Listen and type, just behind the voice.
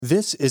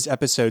This is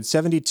episode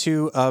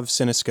 72 of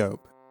Cinescope.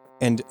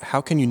 And how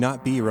can you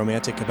not be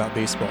romantic about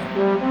baseball?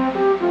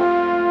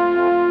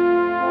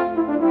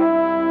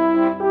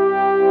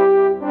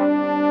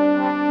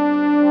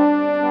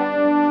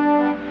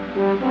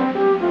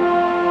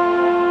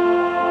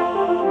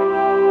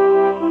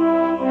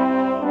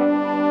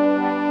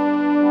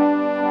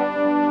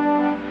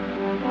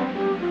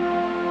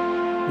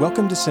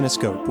 Welcome to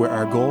Cinescope, where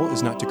our goal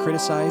is not to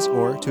criticize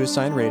or to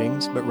assign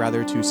ratings, but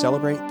rather to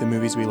celebrate the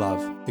movies we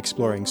love,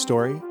 exploring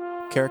story,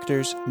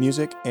 characters,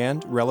 music,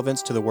 and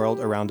relevance to the world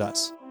around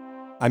us.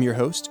 I'm your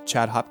host,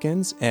 Chad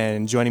Hopkins,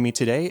 and joining me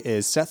today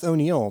is Seth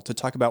O'Neill to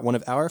talk about one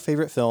of our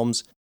favorite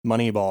films,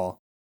 Moneyball.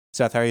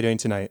 Seth, how are you doing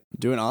tonight?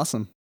 Doing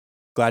awesome.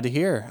 Glad to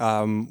hear.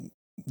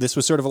 This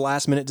was sort of a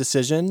last-minute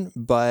decision,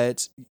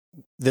 but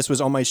this was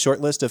on my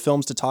short list of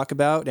films to talk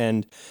about,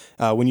 and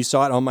when you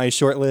saw it on my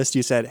short list,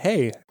 you said,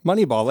 hey,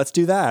 Moneyball, let's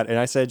do that. And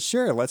I said,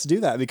 sure, let's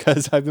do that,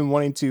 because I've been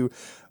wanting to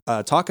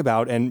talk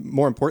about, and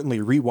more importantly,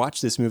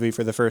 rewatch this movie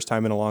for the first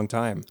time in a long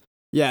time.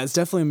 Yeah, it's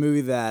definitely a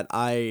movie that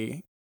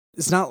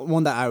it's not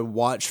one that I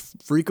watch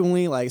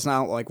frequently. Like, it's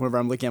not like whenever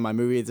I'm looking at my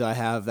movies that I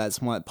have, that's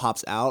one that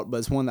pops out, but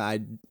it's one that I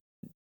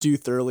do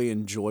thoroughly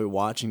enjoy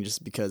watching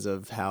just because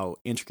of how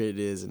intricate it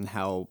is and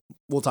how,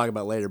 we'll talk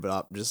about later,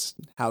 but just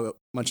how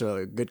much of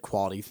a good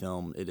quality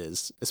film it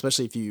is,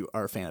 especially if you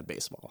are a fan of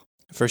baseball.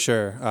 For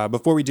sure.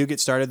 Before we do get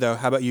started, though,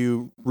 how about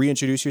you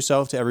reintroduce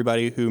yourself to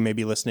everybody who may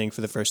be listening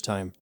for the first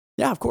time?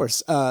 Yeah, of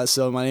course.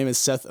 So my name is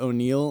Seth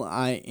O'Neill.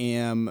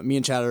 Me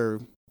and Chad are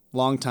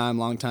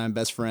long-time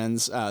best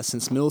friends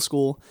since middle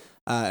school.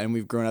 And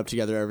we've grown up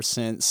together ever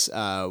since.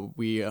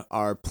 We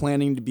are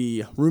planning to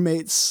be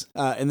roommates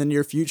in the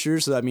near future,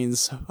 so that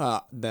means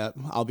that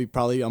I'll be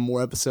probably on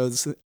more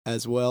episodes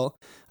as well.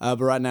 But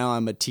right now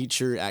I'm a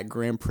teacher at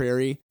Grand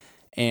Prairie,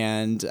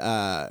 and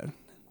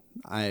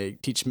I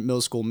teach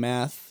middle school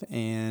math,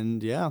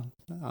 and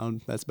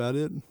that's about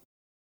it.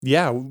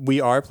 Yeah,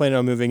 we are planning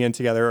on moving in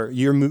together.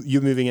 You're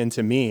moving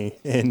into me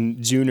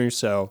in June or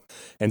so.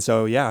 And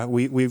so, yeah,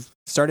 we've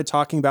started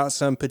talking about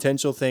some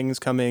potential things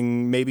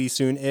coming maybe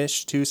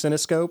soon-ish to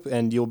Cinescope,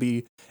 and you'll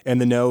be in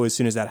the know as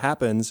soon as that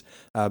happens.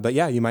 But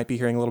yeah, you might be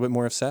hearing a little bit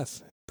more of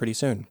Seth pretty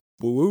soon.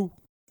 Woo-woo.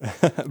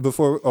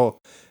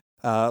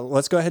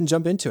 Let's go ahead and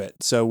jump into it.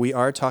 So we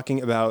are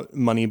talking about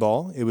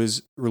Moneyball. It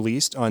was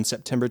released on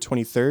September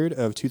 23rd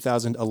of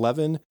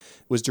 2011,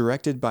 was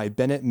directed by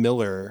Bennett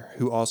Miller,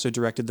 who also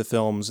directed the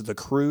films The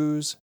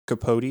Cruise,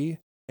 Capote,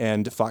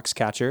 and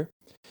Foxcatcher.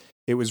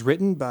 It was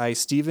written by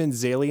Steven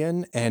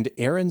Zaillian and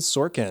Aaron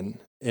Sorkin,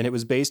 and it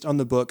was based on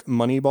the book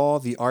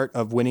Moneyball, The Art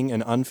of Winning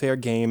an Unfair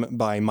Game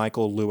by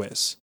Michael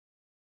Lewis.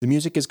 The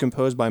music is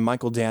composed by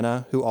Michael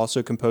Dana, who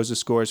also composed the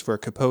scores for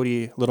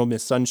Capote, Little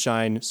Miss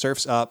Sunshine,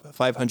 Surf's Up,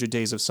 500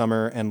 Days of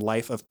Summer, and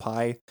Life of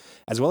Pi,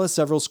 as well as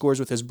several scores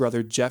with his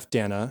brother Jeff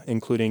Dana,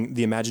 including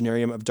The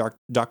Imaginarium of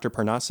Dr.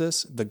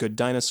 Parnassus, The Good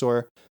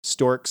Dinosaur,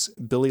 Storks,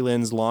 Billy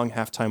Lynn's Long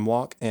Halftime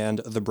Walk, and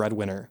The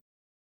Breadwinner.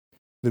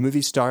 The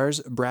movie stars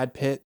Brad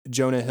Pitt,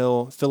 Jonah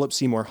Hill, Philip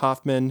Seymour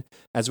Hoffman,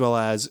 as well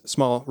as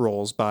small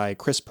roles by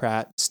Chris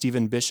Pratt,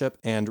 Stephen Bishop,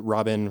 and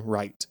Robin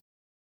Wright.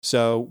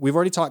 So we've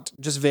already talked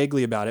just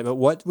vaguely about it, but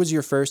what was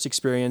your first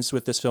experience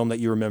with this film that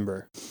you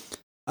remember?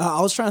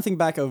 I was trying to think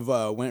back of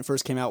when it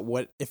first came out,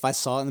 what if I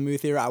saw it in the movie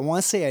theater. I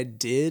want to say I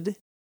did.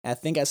 I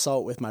think I saw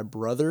it with my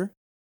brother.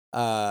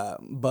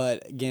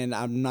 But again,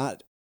 I'm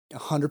not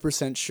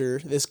 100% sure.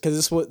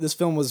 This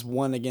film was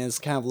one, again, it's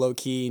kind of low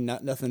key,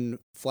 nothing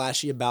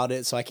flashy about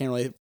it, so I can't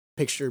really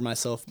picture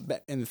myself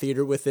in the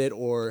theater with it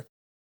or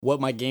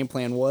what my game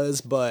plan was,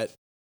 but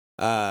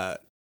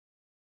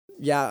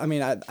yeah, I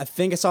mean, I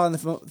think I saw it in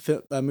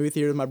the movie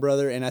theater with my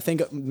brother, and I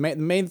think the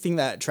main thing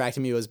that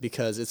attracted me was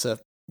because it's a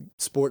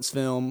sports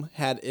film.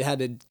 It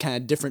had a kind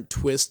of different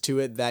twist to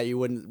it that you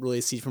wouldn't really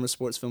see from a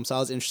sports film, so I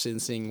was interested in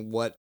seeing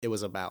what it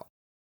was about.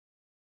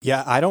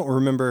 Yeah, I don't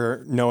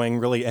remember knowing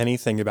really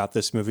anything about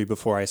this movie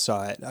before I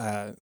saw it.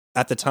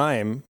 At the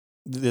time,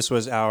 this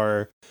was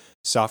our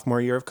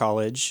sophomore year of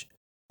college,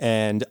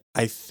 and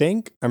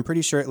I'm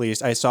pretty sure at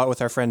least, I saw it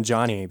with our friend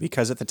Johnny,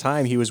 because at the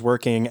time he was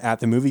working at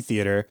the movie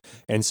theater,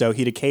 and so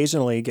he'd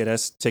occasionally get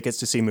us tickets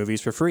to see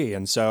movies for free.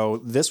 And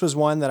so this was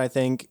one that I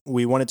think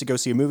we wanted to go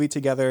see a movie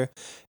together,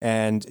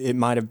 and it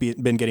might have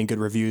been getting good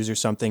reviews or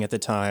something at the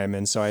time.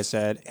 And so I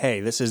said, hey,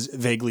 this is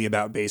vaguely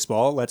about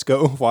baseball. Let's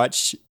go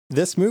watch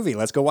this movie.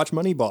 Let's go watch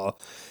Moneyball.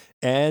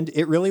 And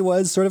it really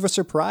was sort of a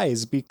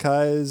surprise,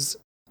 because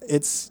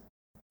it's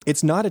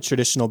not a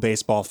traditional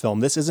baseball film.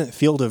 This isn't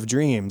Field of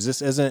Dreams.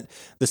 This isn't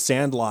The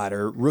Sandlot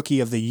or Rookie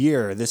of the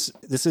Year. This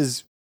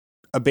is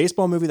a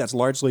baseball movie that's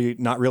largely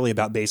not really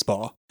about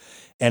baseball.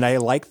 And I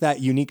like that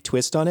unique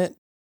twist on it,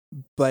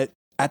 but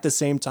at the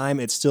same time,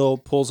 it still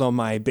pulls on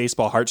my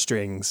baseball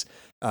heartstrings.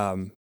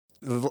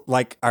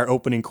 Like our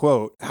opening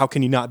quote, how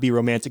can you not be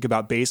romantic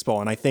about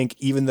baseball? And I think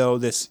even though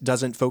this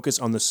doesn't focus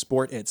on the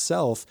sport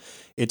itself,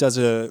 it does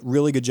a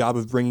really good job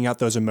of bringing out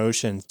those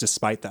emotions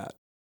despite that.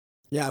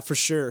 Yeah, for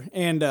sure.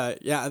 And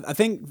I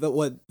think that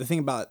what the thing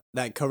about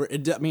that cover,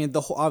 I mean,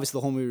 obviously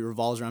the whole movie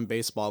revolves around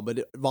baseball, but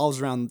it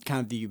revolves around kind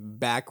of the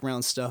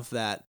background stuff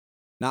that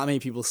not many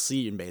people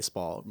see in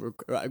baseball.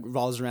 It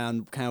revolves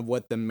around kind of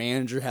what the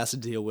manager has to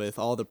deal with,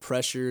 all the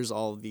pressures,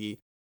 all the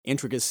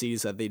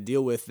intricacies that they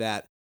deal with.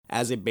 That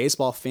as a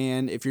baseball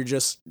fan, if you're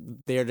just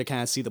there to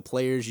kind of see the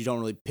players, you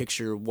don't really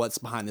picture what's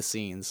behind the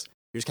scenes.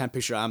 You just kind of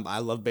picture, I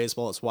love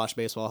baseball, let's watch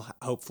baseball,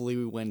 hopefully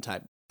we win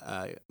type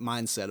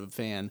mindset of a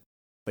fan,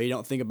 but you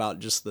don't think about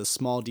just the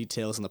small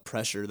details and the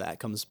pressure that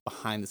comes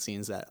behind the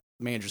scenes that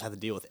managers have to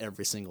deal with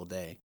every single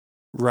day.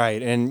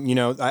 Right. And,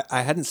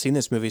 I hadn't seen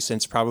this movie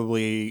since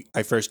probably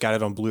I first got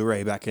it on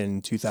Blu-ray back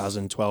in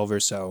 2012 or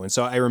so. And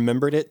so I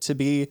remembered it to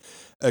be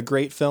a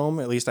great film,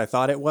 at least I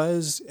thought it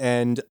was.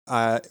 And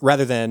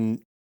rather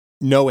than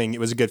knowing it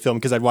was a good film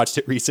because I'd watched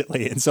it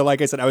recently. And so,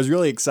 like I said, I was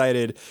really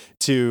excited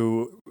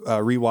to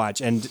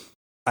rewatch. And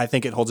I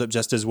think it holds up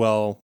just as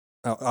well.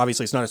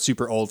 Obviously, it's not a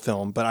super old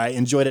film, but I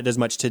enjoyed it as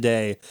much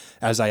today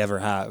as I ever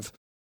have.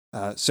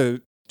 So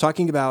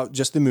talking about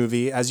just the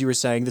movie, as you were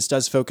saying, this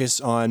does focus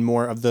on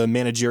more of the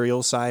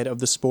managerial side of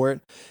the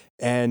sport.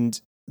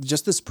 And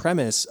just this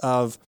premise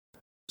of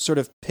sort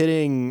of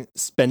pitting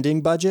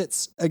spending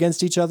budgets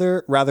against each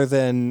other rather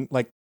than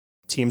like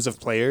teams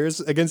of players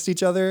against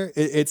each other.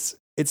 It's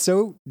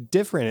so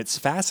different. It's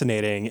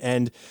fascinating.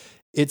 And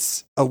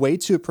it's a way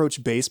to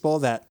approach baseball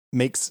that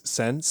makes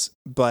sense,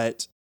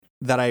 but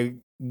that I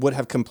would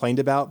have complained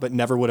about, but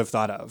never would have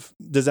thought of.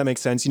 Does that make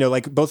sense?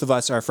 Like both of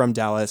us are from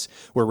Dallas.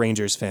 We're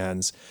Rangers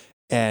fans.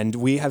 And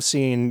we have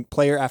seen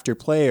player after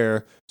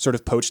player sort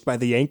of poached by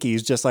the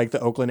Yankees, just like the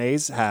Oakland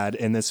A's had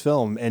in this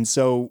film. And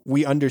so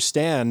we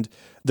understand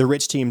the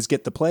rich teams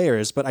get the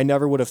players, but I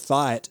never would have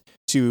thought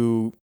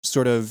to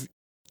sort of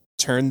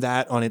turn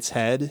that on its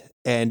head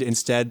and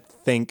instead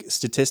think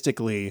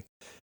statistically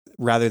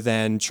rather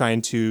than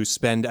trying to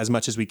spend as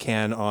much as we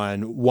can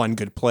on one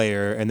good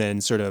player and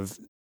then sort of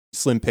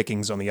slim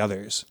pickings on the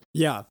others.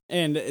 Yeah,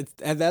 and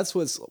that's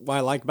what I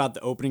like about the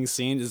opening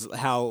scene is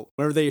how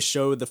whenever they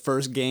show the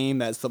first game,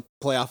 that's the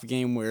playoff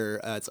game where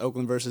it's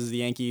Oakland versus the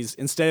Yankees,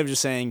 instead of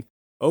just saying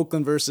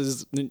Oakland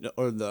versus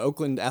or the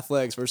Oakland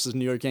Athletics versus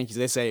New York Yankees,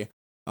 they say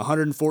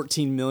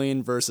 114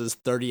 million versus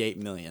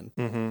 38 million.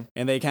 Mm-hmm.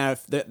 And they kind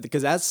of,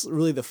 because that's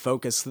really the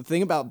focus. The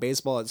thing about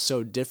baseball that's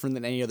so different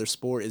than any other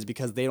sport is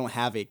because they don't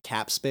have a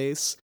cap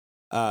space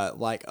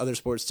like other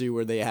sports do,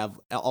 where they have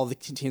all the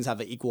teams have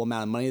an equal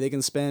amount of money they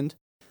can spend.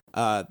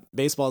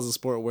 Baseball is a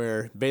sport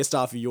where, based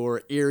off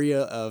your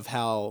area of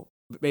how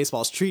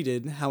baseball is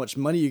treated, how much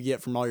money you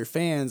get from all your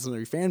fans and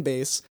your fan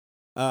base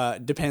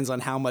depends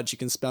on how much you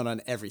can spend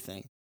on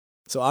everything.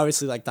 So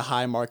obviously, like the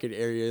high market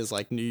areas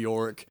like New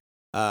York,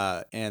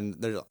 and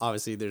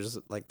there's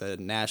like the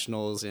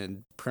Nationals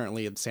and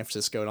currently San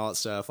Francisco and all that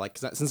stuff. Like,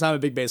 since I'm a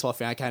big baseball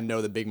fan, I kind of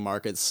know the big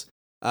markets.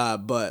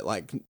 But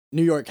like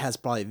New York has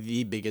probably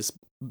the biggest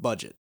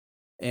budget,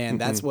 and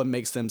that's what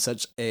makes them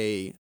such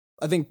a,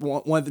 I think,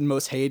 one of the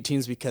most hated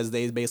teams, because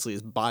they basically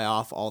just buy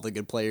off all the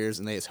good players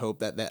and they just hope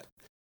that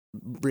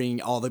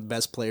bringing all the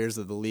best players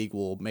of the league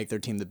will make their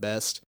team the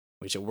best,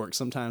 which it works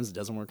sometimes. It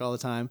doesn't work all the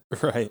time.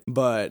 Right.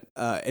 But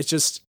it's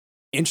just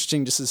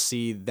interesting just to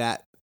see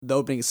that the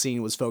opening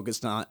scene was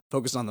focused on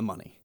the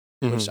money,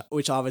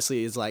 which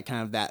obviously is like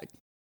kind of that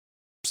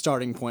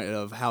starting point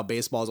of how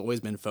baseball has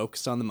always been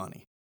focused on the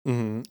money.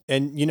 Mm-hmm.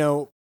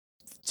 And,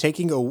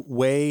 taking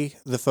away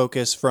the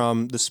focus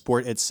from the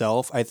sport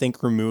itself, I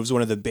think removes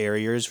one of the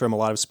barriers from a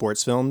lot of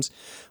sports films.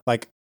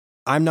 Like,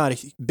 I'm not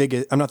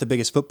the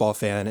biggest football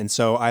fan, and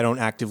so I don't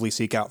actively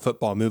seek out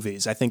football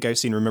movies. I think I've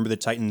seen Remember the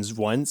Titans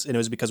once, and it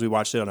was because we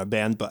watched it on a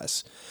band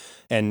bus.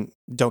 And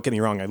don't get me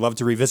wrong, I'd love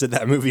to revisit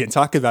that movie and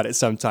talk about it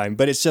sometime,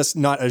 but it's just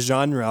not a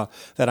genre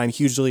that I'm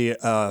hugely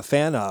a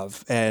fan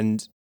of.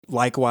 And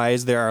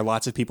likewise, there are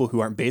lots of people who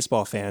aren't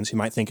baseball fans who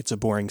might think it's a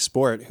boring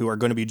sport, who are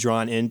going to be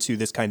drawn into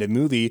this kind of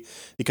movie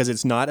because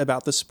it's not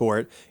about the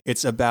sport.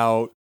 It's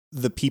about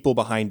the people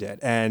behind it.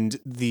 And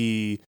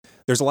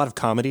there's a lot of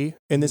comedy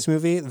in this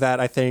movie that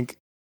I think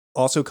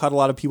also caught a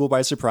lot of people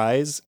by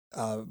surprise.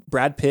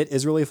 Brad Pitt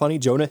is really funny.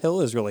 Jonah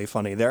Hill is really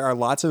funny. There are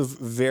lots of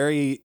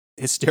very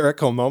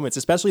hysterical moments,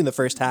 especially in the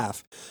first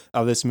half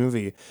of this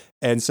movie.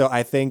 And so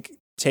I think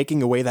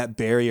taking away that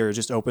barrier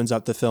just opens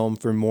up the film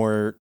for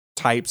more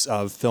types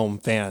of film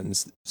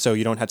fans, so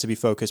you don't have to be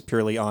focused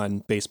purely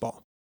on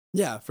baseball.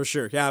 Yeah, for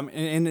sure. Yeah,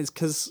 and it's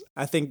because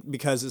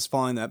it's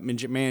following that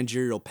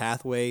managerial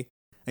pathway.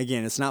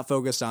 Again, it's not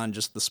focused on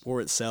just the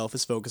sport itself.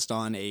 It's focused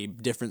on a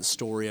different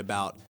story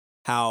about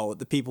how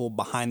the people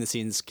behind the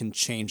scenes can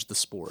change the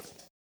sport.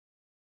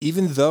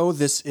 Even though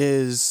this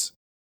is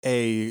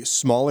a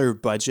smaller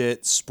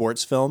budget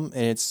sports film,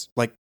 and it's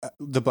like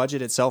the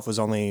budget itself was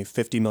only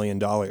 $50 million,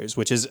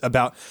 which is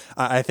about,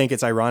 I think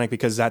it's ironic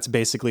because that's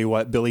basically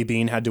what Billy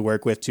Beane had to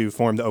work with to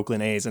form the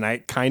Oakland A's. And I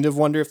kind of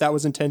wonder if that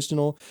was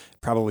intentional.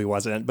 Probably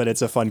wasn't, but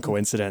it's a fun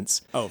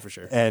coincidence. Oh, for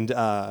sure. And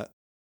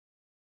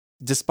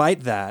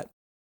despite that,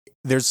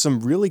 there's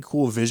some really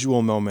cool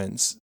visual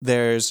moments.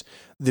 There's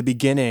the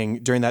beginning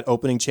during that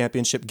opening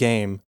championship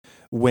game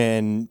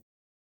when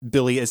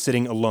Billy is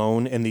sitting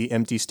alone in the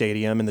empty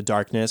stadium in the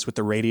darkness with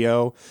the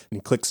radio, and he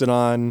clicks it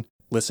on,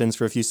 listens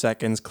for a few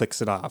seconds,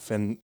 clicks it off.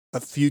 And a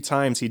few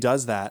times he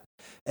does that.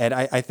 And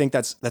I think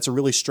that's a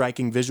really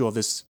striking visual of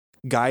this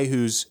guy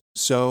who's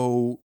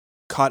so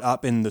caught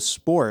up in the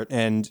sport,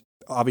 and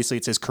obviously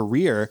it's his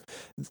career,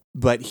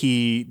 but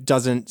he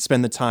doesn't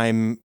spend the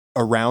time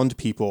around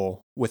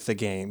people with the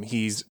game.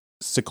 He's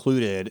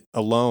secluded,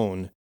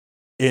 alone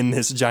in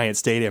this giant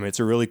stadium. It's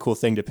a really cool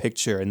thing to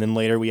picture. And then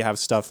later we have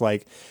stuff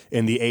like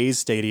in the A's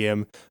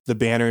stadium, the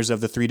banners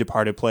of the 3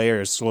 departed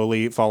players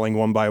slowly falling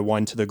one by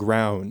one to the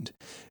ground.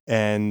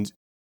 And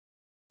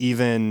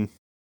even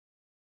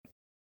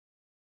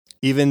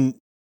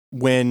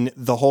when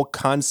the whole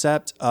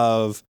concept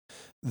of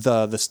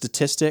the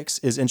statistics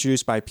is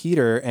introduced by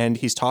Peter and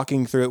he's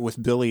talking through it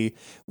with Billy,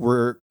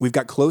 we've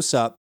got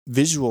close-up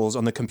visuals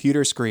on the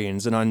computer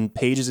screens and on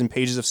pages and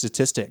pages of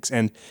statistics,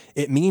 and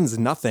it means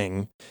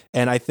nothing.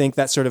 And I think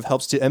that sort of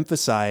helps to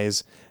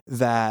emphasize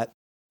that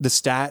the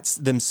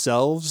stats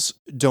themselves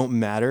don't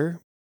matter.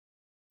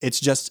 It's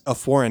just a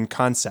foreign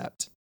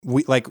concept.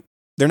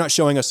 They're not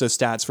showing us those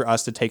stats for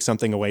us to take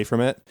something away from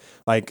it.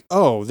 Like,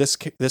 oh, this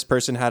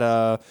person had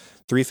a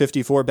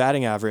 354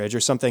 batting average or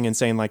something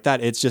insane like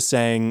that. It's just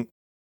saying,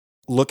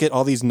 look at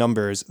all these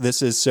numbers.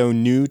 This is so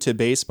new to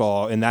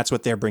baseball, and that's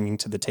what they're bringing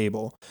to the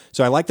table.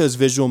 So I like those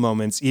visual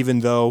moments, even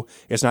though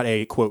it's not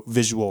a, quote,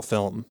 visual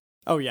film.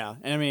 Oh, yeah.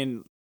 And I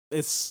mean,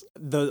 it's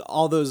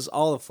all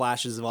the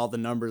flashes of all the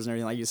numbers and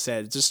everything, like you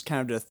said, just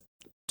kind of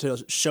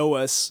to show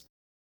us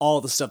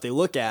all the stuff they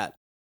look at.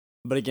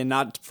 But again,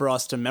 not for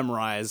us to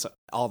memorize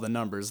all the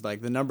numbers.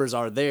 Like, the numbers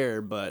are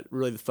there, but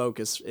really the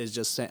focus is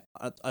just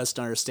us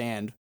to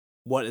understand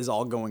what is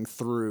all going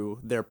through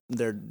their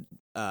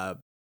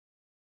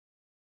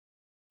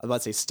I was about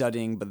to say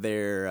studying, but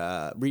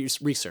their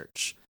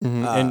research.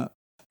 Mm-hmm.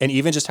 And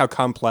even just how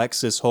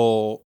complex this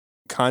whole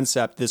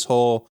concept, this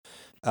whole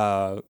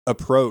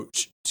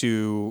approach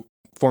to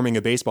forming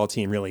a baseball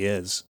team really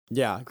is.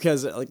 Yeah,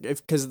 because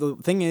the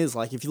thing is,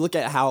 like, if you look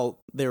at how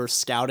they were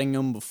scouting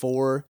them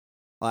before,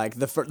 like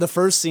the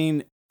first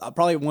scene,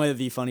 probably one of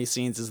the funny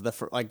scenes is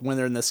when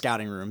they're in the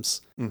scouting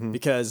rooms, mm-hmm.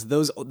 because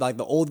those, like,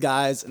 the old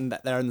guys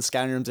that are in the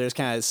scouting rooms, they're just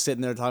kind of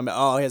sitting there talking about,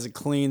 oh, he has a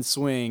clean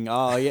swing.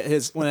 Oh,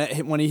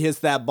 when he hits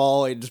that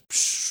ball, it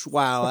just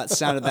wow, that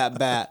sounded that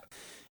bat.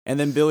 And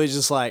then Billy's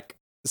just like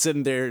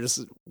sitting there,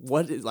 just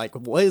what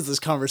is this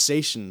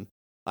conversation?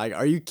 Like,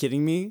 are you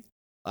kidding me?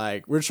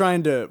 Like, we're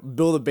trying to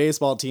build a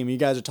baseball team. You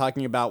guys are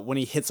talking about when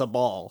he hits a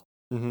ball.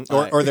 Mm-hmm.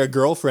 Or their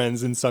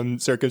girlfriends in some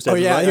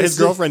circumstances. Oh, yeah, his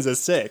girlfriend's a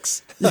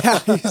 6. Yeah,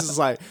 he's just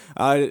like,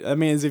 I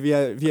mean, if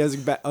he has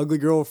an ugly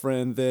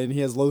girlfriend, then he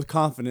has low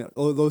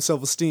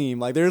self-esteem.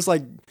 Like, there's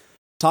like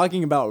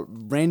talking about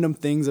random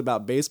things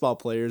about baseball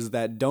players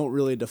that don't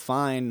really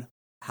define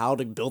how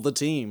to build a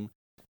team,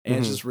 and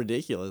it's just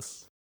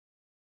ridiculous.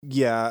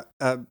 Yeah,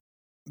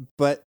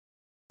 but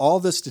all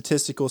the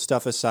statistical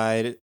stuff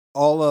aside,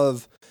 all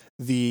of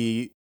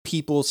the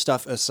people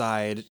stuff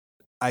aside,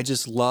 I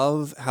just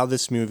love how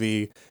this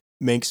movie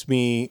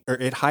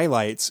it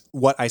highlights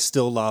what I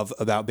still love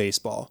about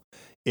baseball.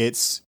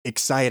 It's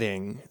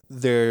exciting.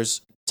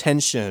 There's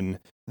tension.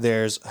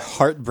 There's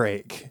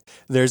heartbreak.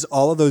 There's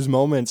all of those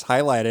moments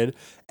highlighted,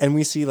 and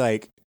we see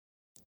like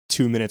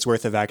 2 minutes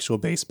worth of actual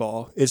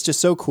baseball. It's just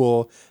so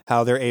cool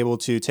how they're able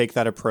to take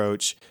that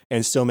approach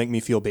and still make me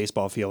feel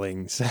baseball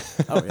feelings.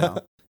 Oh, yeah.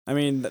 I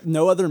mean,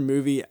 no other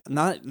movie,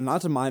 not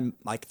to my,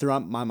 like,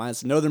 throughout my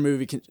mind, no other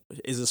movie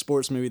is a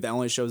sports movie that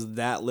only shows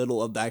that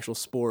little of the actual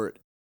sport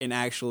and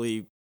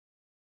actually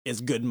is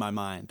good in my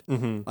mind.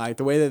 Mm-hmm. Like,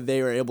 the way that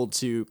they were able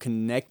to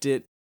connect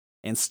it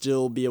and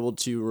still be able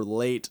to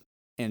relate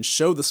and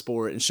show the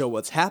sport and show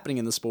what's happening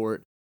in the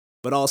sport,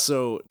 but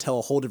also tell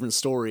a whole different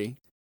story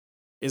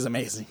is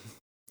amazing.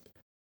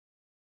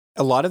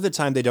 A lot of the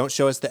time they don't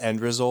show us the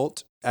end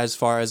result as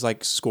far as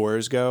like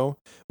scores go.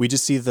 We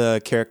just see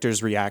the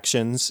characters'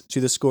 reactions to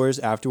the scores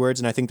afterwards.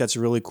 And I think that's a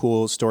really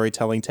cool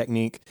storytelling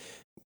technique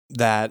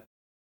that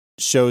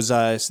shows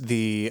us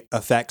the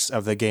effects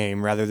of the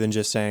game rather than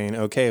just saying,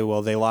 okay,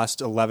 well, they lost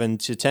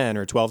 11-10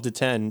 or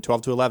 12-10,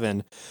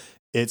 12-11.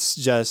 It's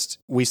just,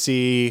 we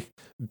see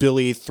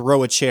Billy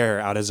throw a chair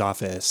out his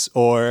office,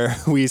 or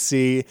we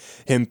see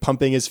him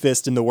pumping his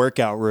fist in the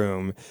workout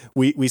room.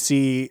 We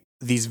see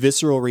these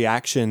visceral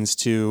reactions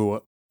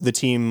to the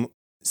team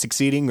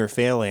succeeding or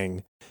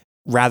failing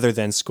rather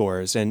than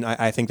scores. And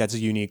I think that's a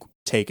unique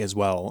take as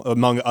well,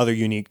 among other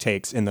unique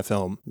takes in the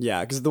film.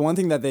 Yeah, because the one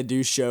thing that they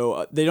do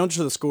show, they don't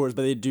show the scores,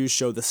 but they do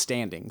show the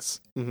standings.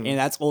 Mm-hmm. And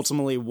that's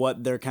ultimately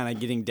what they're kind of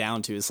getting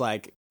down to. It's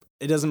like,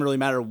 it doesn't really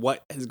matter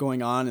what is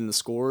going on in the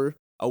score.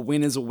 A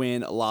win is a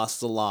win, a loss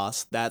is a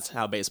loss. That's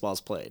how baseball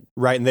is played.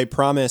 Right, and they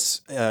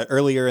promise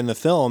earlier in the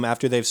film,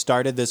 after they've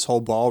started this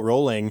whole ball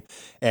rolling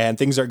and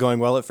things are going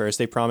well at first,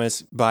 they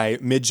promise by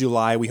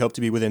mid-July we hope to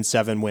be within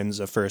 7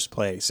 wins of first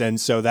place. And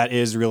so that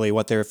is really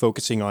what they're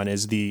focusing on,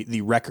 is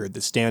the record,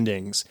 the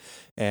standings.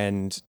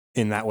 And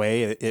in that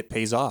way, it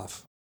pays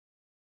off.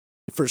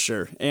 For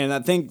sure. And I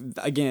think,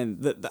 again,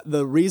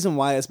 the reason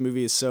why this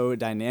movie is so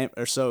dynamic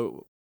or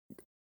so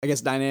I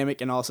guess,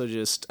 dynamic and also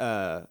just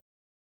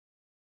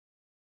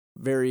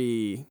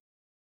very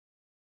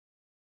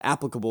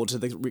applicable to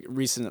the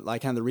recent,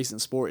 like kind of the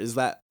recent sport, is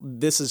that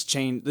this has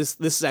changed. This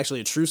is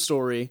actually a true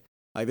story.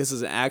 Like, this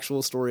is an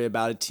actual story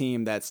about a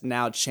team that's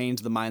now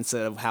changed the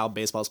mindset of how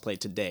baseball's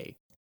played today.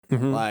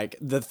 Mm-hmm. Like,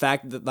 the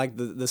fact that, like,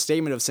 the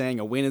statement of saying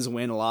a win is a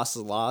win, a loss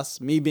is a loss.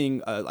 Me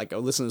being like a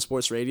listener to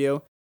sports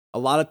radio, a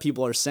lot of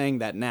people are saying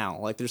that now.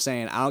 Like, they're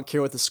saying, I don't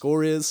care what the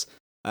score is.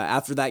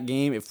 After that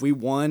game, if we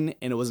won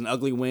and it was an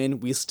ugly win,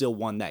 we still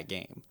won that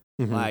game.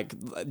 Mm-hmm.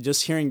 Like,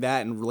 just hearing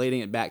that and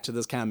relating it back to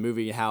this kind of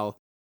movie, how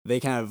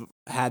they kind of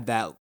had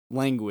that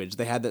language,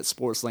 they had that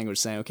sports language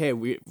saying, okay,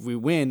 we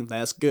win,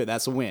 that's good,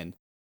 that's a win.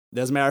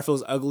 Doesn't matter if it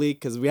was ugly,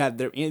 because we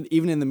had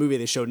even in the movie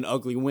they showed an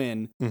ugly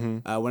win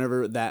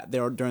whenever that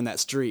they were during that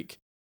streak.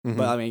 Mm-hmm.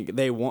 But I mean,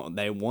 they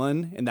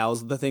won, and that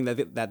was the thing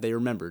that they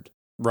remembered.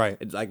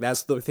 Right. Like,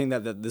 that's the thing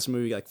that this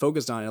movie like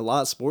focused on. And a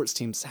lot of sports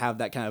teams have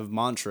that kind of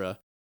mantra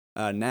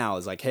now.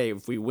 Is like, hey,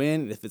 if we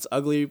win, if it's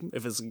ugly,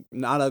 if it's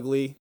not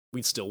ugly,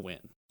 we still win.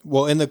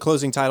 Well, in the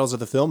closing titles of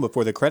the film,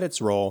 before the credits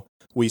roll,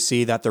 we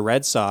see that the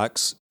Red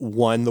Sox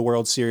won the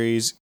World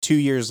Series 2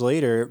 years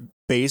later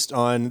based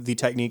on the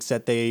techniques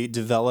that they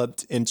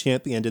developed and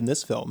championed in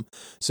this film.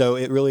 So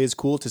it really is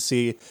cool to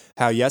see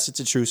how, yes, it's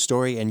a true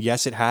story, and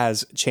yes, it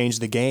has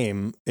changed the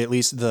game, at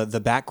least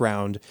the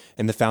background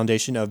and the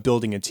foundation of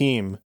building a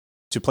team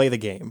to play the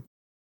game.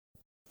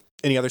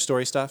 Any other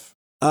story stuff?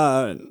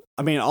 I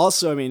mean,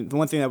 the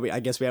one thing that I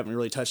guess we haven't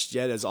really touched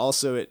yet is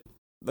also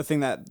the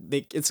thing that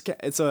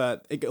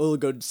it'll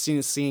go scene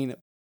to scene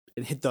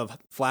and hit the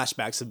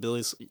flashbacks of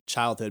Billy's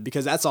childhood,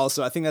 because that's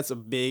also, I think that's a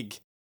big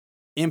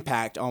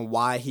impact on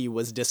why he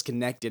was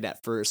disconnected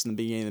at first in the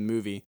beginning of the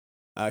movie,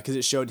 because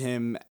it showed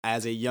him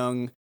as a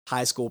young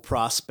high school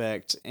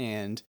prospect,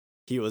 and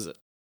he was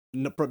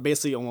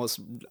basically almost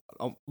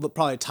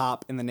probably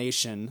top in the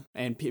nation,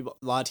 and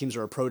a lot of teams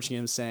are approaching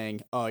him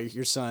saying, oh,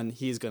 your son,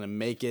 he's gonna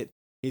make it,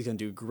 he's gonna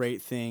do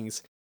great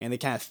things, and they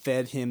kind of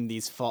fed him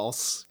these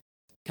false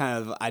kind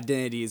of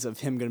identities of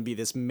him going to be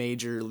this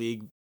major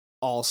league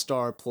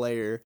all-star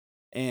player,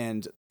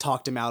 and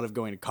talked him out of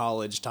going to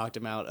college, talked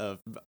him out of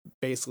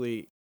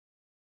basically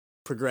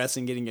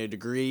progressing, getting a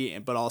degree,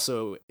 but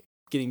also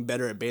getting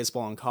better at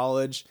baseball in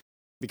college,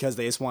 because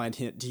they just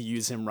wanted to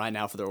use him right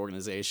now for their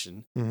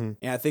organization. Mm-hmm.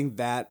 And I think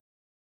that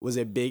was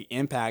a big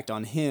impact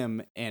on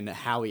him and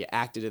how he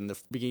acted in the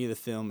beginning of the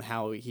film,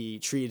 how he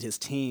treated his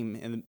team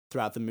and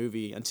throughout the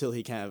movie, until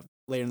he kind of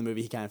later in the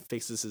movie he kind of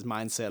fixes his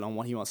mindset on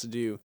what he wants to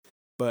do.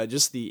 But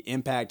just the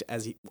impact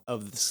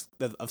of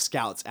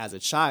scouts as a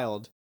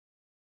child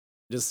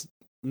just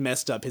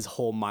messed up his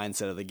whole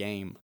mindset of the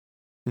game.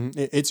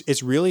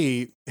 It's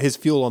really his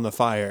fuel on the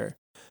fire.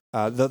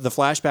 The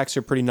flashbacks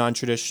are pretty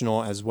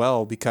non-traditional as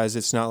well, because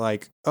it's not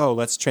like, oh,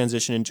 let's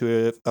transition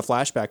into a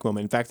flashback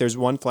moment. In fact, there's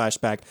one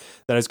flashback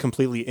that is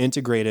completely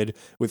integrated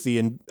with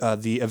the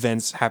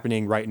events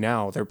happening right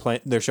now.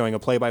 They're showing a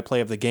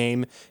play-by-play of the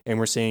game, and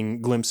we're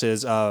seeing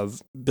glimpses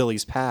of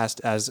Billy's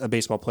past as a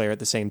baseball player at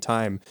the same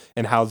time,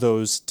 and how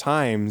those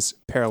times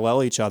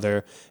parallel each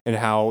other, and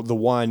how the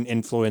one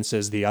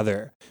influences the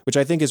other, which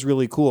I think is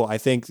really cool. I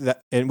think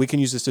that, and we can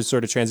use this to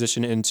sort of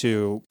transition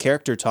into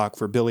character talk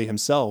for Billy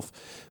himself.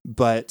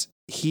 But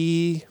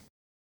we're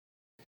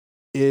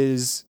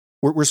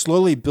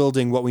slowly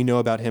building what we know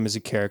about him as a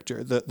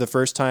character. The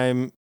first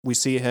time we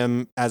see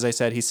him, as I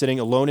said, he's sitting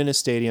alone in a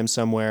stadium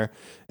somewhere,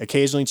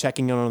 occasionally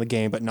checking in on the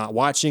game, but not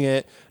watching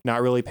it,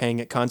 not really paying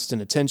it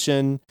constant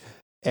attention.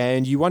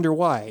 And you wonder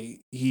why.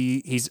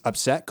 He's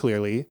upset,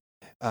 clearly,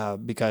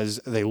 because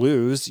they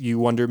lose. You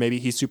wonder, maybe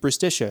he's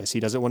superstitious.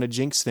 He doesn't want to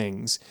jinx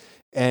things.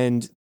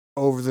 And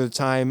over the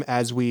time,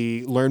 as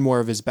we learn more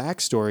of his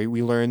backstory,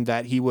 we learn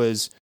that he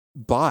was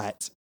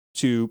bought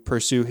to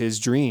pursue his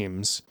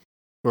dreams,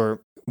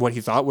 or what he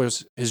thought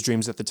was his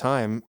dreams at the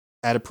time,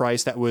 at a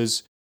price that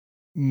was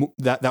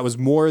that was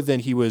more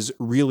than he was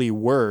really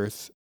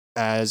worth,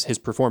 as his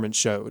performance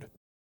showed.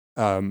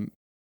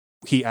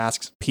 He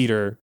asks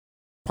Peter,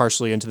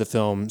 partially into the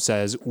film,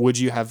 says, would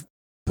you have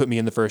put me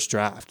in the first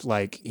draft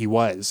like he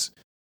was?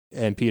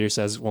 And Peter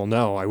says, well,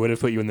 no, I would have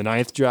put you in the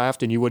 9th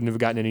draft and you wouldn't have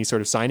gotten any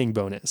sort of signing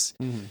bonus.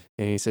 Mm-hmm.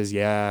 And he says,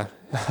 yeah,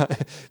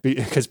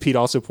 because Pete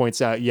also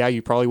points out, yeah,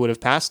 you probably would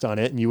have passed on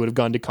it and you would have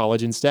gone to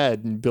college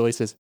instead. And Billy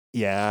says,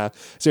 yeah.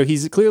 So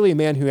he's clearly a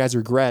man who has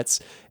regrets,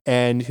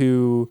 and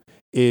who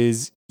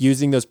is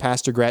using those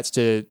past regrets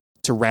to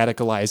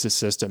radicalize the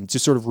system, to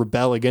sort of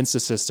rebel against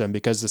the system,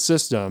 because the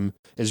system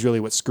is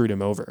really what screwed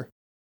him over.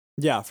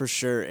 Yeah, for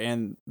sure.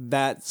 And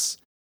that's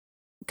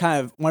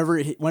kind of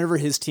whenever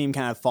his team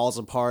kind of falls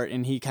apart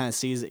and he kind of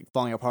sees it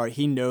falling apart,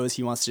 he knows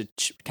he wants to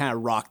kind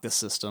of rock the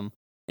system,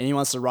 and he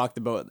wants to rock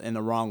the boat in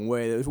the wrong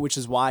way, which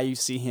is why you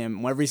see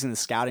him whenever he's in the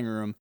scouting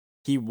room,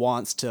 he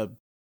wants to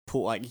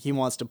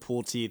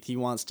pull teeth, he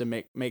wants to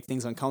make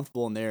things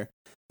uncomfortable in there,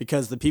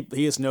 because the people,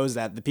 he just knows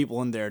that the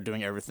people in there are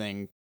doing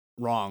everything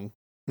wrong.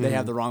 They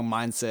have the wrong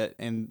mindset,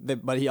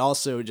 but he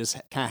also just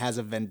kind of has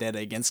a vendetta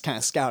against kind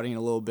of scouting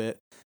a little bit,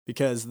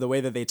 because the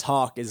way that they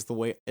talk is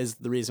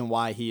the reason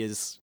why he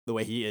is the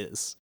way he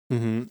is.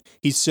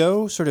 He's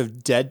so sort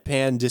of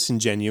deadpan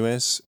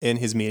disingenuous in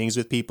his meetings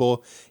with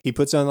people. He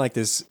puts on like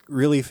this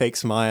really fake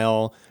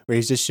smile where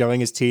he's just showing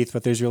his teeth,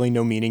 but there's really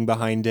no meaning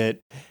behind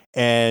it.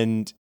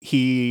 And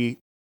he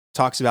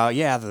talks about,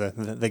 yeah,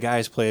 the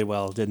guys played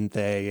well, didn't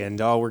they?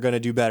 And oh, we're going to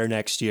do better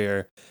next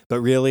year.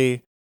 But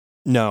really,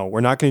 no,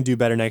 we're not going to do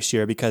better next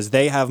year because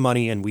they have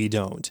money and we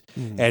don't.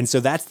 And so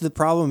that's the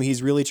problem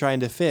he's really trying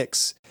to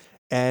fix.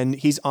 And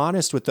he's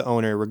honest with the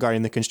owner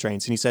regarding the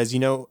constraints. And he says,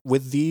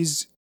 with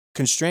these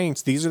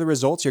constraints, these are the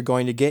results you're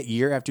going to get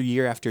year after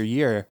year after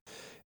year.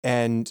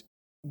 And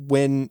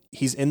when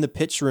he's in the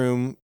pitch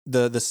room,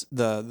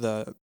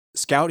 the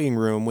scouting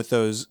room with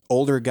those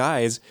older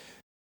guys,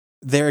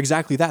 they're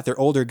exactly that. They're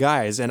older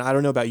guys. And I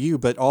don't know about you,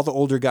 but all the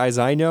older guys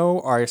I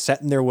know are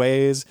set in their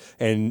ways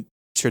and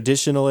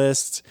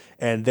traditionalists,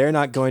 and they're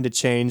not going to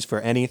change for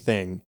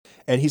anything.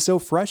 And he's so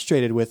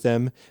frustrated with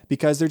them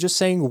because they're just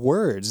saying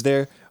words.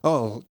 They're,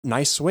 oh,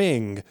 nice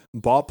swing.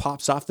 Ball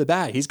pops off the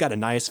bat. He's got a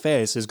nice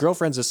face. His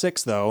girlfriend's a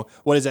 6, though.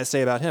 What does that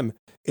say about him?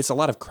 It's a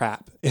lot of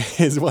crap,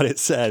 is what it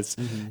says.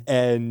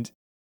 And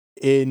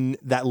in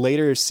that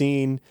later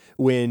scene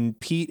when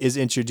Pete is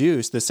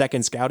introduced, the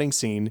second scouting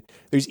scene,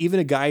 there's even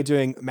a guy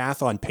doing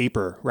math on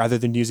paper rather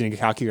than using a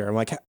calculator.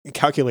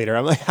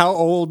 I'm like, how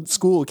old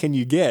school can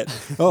you get?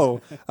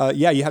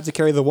 Yeah, you have to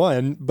carry the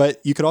 1, but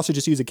you could also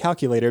just use a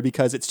calculator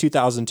because it's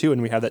 2002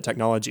 and we have that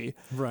technology.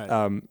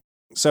 Right.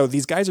 So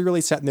these guys are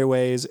really set in their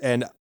ways,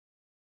 and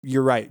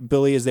you're right.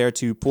 Billy is there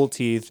to pull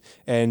teeth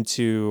and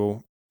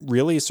to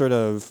really sort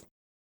of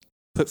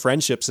put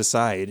friendships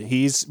aside.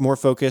 He's more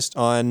focused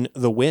on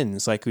the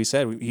wins. Like we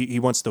said, he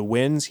wants the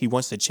wins. He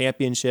wants the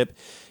championship.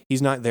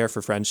 He's not there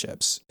for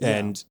friendships. Yeah.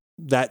 And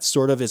that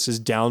sort of is his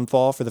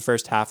downfall for the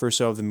first half or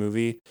so of the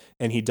movie.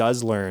 And he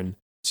does learn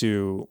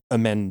to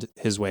amend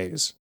his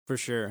ways. For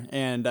sure.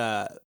 And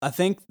I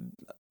think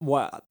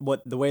what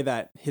the way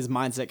that his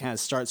mindset kind of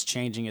starts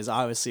changing is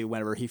obviously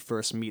whenever he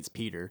first meets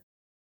Peter.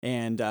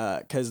 And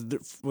because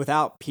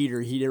without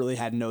Peter, he really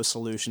had no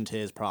solution to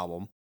his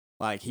problem.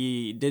 Like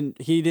he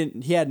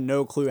had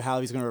no clue how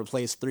he's going to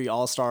replace 3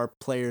 all-star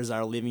players that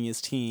are leaving his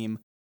team,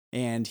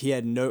 and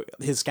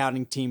his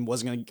scouting team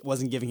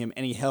wasn't giving him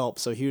any help.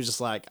 So he was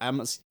just like, he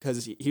was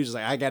just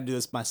like, I got to do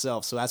this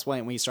myself. So that's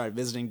when he started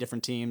visiting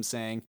different teams,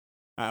 saying,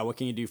 what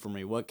can you do for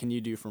me? What can you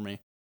do for me?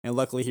 And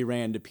luckily he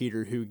ran into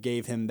Peter, who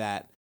gave him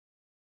that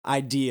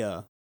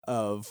idea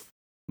of,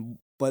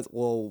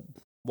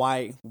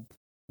 why?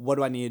 What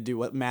do I need to do?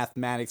 What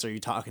mathematics are you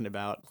talking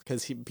about?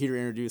 Because Peter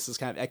introduced this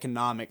kind of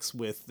economics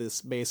with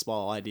this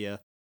baseball idea,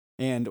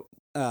 and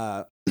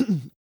that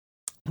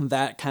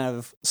kind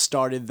of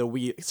started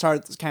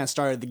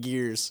the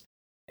gears,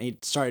 and he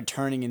started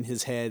turning in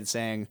his head,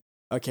 saying,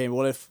 "Okay,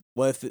 what if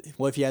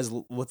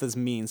this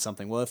means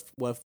something? What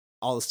if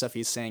all the stuff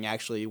he's saying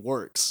actually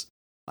works?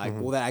 Like,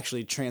 will that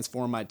actually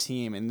transform my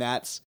team?" And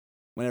that's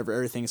whenever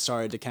everything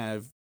started to kind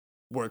of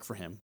work for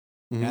him.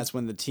 And that's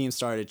when the team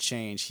started to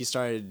change. He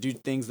started to do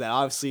things that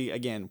obviously,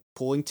 again,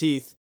 pulling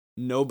teeth.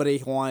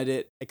 Nobody wanted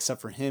it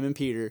except for him and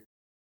Peter,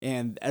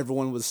 and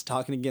everyone was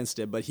talking against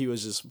it. But he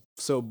was just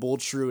so bold,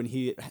 true, and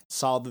he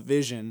saw the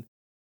vision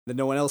that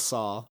no one else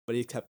saw. But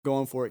he kept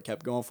going for it,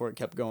 kept going for it,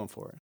 kept going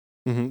for it.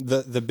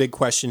 The big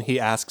question he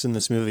asks in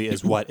this movie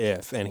is what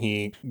if, and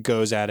he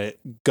goes at it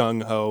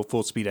gung ho,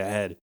 full speed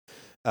ahead.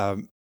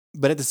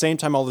 But at the same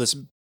time, all this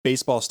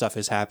baseball stuff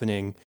is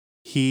happening.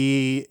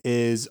 He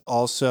is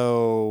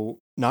also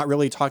not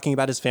really talking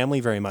about his family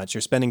very much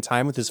or spending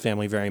time with his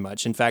family very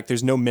much. In fact,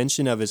 there's no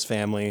mention of his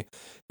family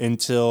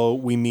until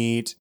we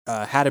meet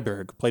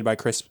Hatterberg, played by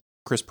Chris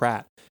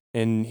Pratt.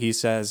 And he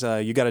says,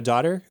 you got a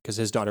daughter? Because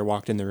his daughter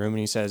walked in the room, and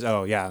he says,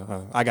 oh,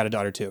 yeah, I got a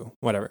daughter too,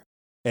 whatever.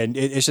 And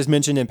it's just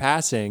mentioned in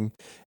passing.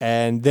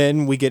 And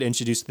then we get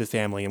introduced to the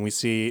family, and we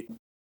see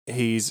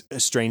he's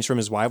estranged from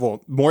his wife.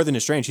 Well, more than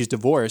estranged, she's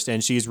divorced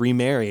and she's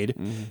remarried,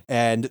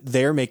 and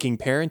they're making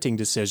parenting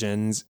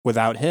decisions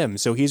without him.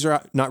 So he's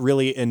not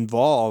really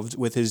involved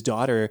with his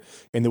daughter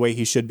in the way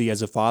he should be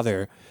as a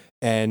father.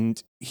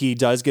 And he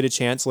does get a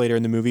chance later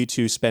in the movie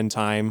to spend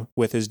time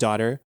with his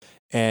daughter.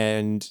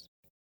 And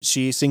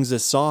she sings a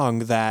song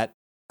that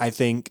I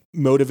think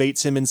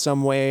motivates him in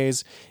some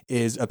ways,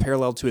 is a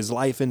parallel to his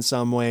life in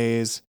some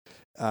ways.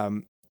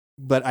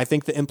 But I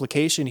think the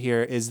implication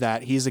here is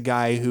that he's a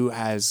guy who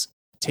has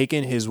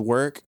taken his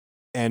work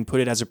and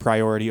put it as a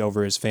priority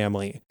over his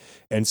family.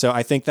 And so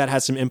I think that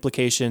has some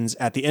implications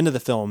at the end of the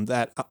film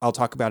that I'll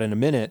talk about in a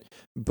minute.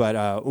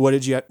 But what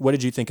did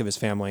you think of his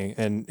family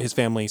and his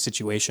family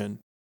situation?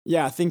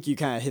 Yeah, I think you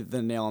kind of hit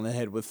the nail on the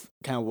head with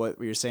kind of what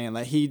we were saying.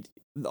 Like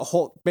the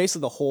whole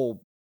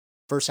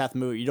first half of the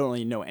movie, you don't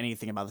really know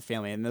anything about the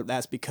family, and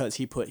that's because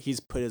he's put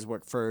his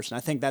work first. And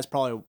I think that's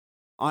probably,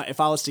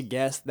 if I was to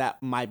guess,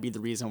 that might be the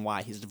reason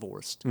why he's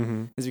divorced.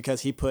 Is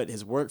because he put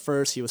his work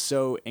first. He was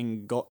so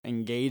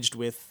engaged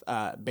with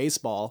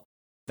baseball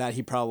that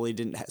he probably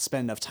didn't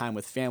spend enough time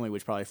with family,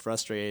 which probably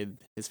frustrated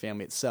his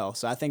family itself.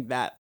 So I think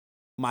that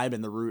might have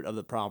been the root of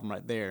the problem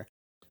right there.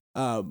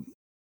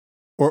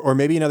 Or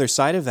maybe another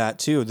side of that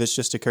too, this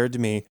just occurred to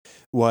me,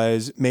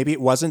 was maybe it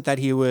wasn't that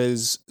he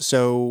was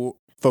so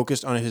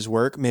focused on his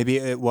work. Maybe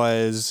it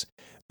was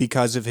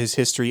because of his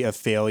history of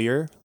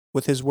failure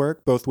with his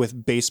work, both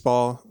with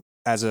baseball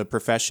as a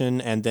profession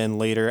and then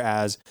later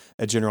as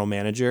a general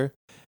manager.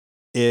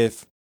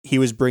 If he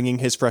was bringing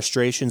his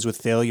frustrations with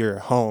failure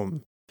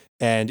home,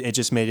 and it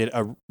just made it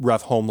a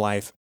rough home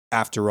life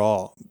after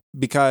all,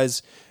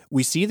 because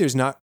we see there's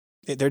no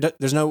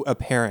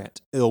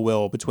apparent ill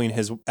will between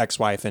his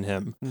ex-wife and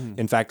him. Mhm.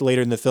 In fact,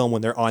 later in the film,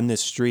 when they're on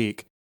this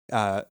streak,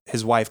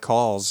 his wife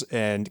calls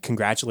and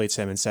congratulates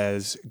him and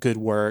says, "Good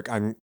work.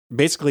 I'm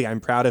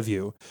proud of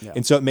you." Yeah.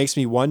 And so it makes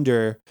me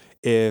wonder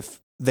if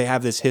they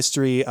have this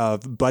history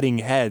of butting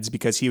heads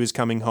because he was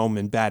coming home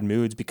in bad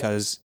moods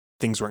because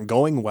things weren't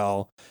going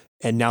well,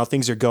 and now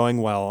things are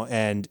going well,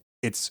 and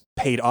it's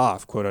paid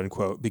off, quote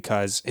unquote,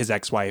 because his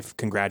ex-wife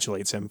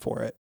congratulates him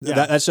for it.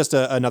 Yeah. That's just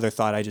another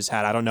thought I just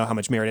had. I don't know how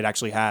much merit it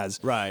actually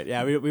has. Right.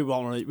 Yeah. We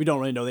don't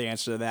really know the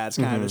answer to that. It's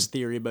kind of just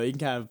theory, but you can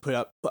kind of put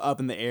up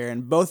in the air,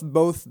 and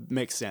both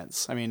make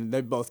sense. I mean, they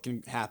both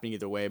can happen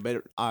either way,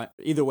 but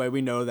either way,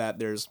 we know that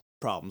there's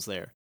problems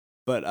there.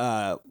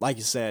 But like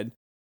you said,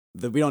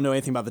 we don't know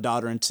anything about the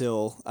daughter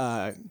until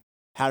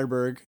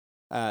Hatterberg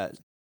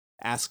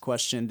asks a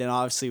question. Then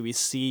obviously we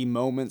see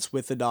moments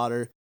with the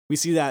daughter. We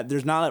see that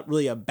there's not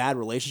really a bad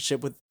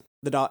relationship with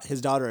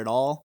his daughter at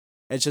all.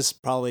 It's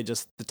just probably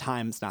just the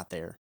time's not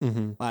there.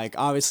 Mm-hmm. Like,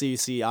 obviously, you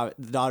see the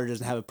daughter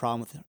doesn't have a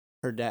problem with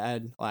her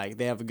dad. Like,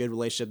 they have a good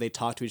relationship. They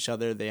talk to each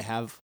other. They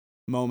have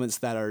moments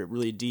that are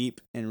really deep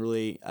and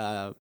really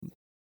kind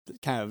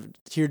of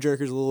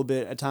tearjerkers a little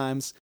bit at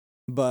times.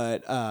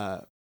 But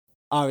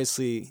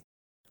obviously,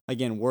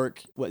 again,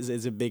 work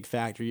is a big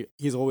factor.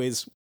 He's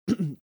always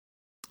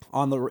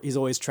he's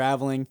always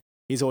traveling.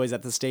 He's always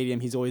at the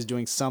stadium. He's always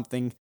doing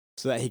something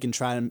so that he can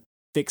try to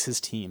fix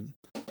his team.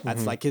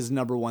 That's like his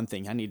number one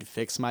thing. I need to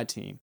fix my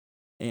team.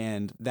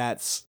 And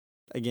that's,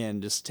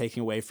 again, just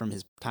taking away from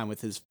his time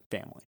with his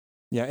family.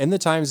 Yeah, in the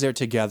times they're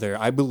together,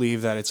 I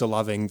believe that it's a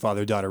loving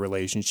father-daughter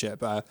relationship.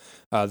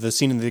 The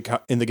scene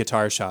in the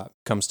guitar shop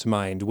comes to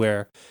mind,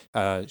 where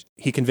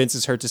he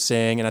convinces her to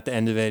sing, and at the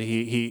end of it,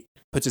 he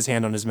puts his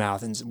hand on his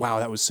mouth and says, "Wow,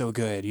 that was so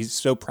good." He's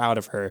so proud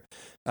of her.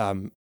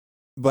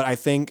 But I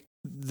think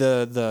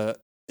the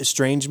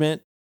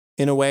estrangement,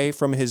 in a way,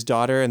 from his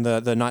daughter, and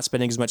the not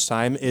spending as much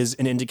time is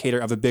an indicator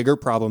of a bigger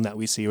problem that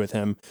we see with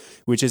him,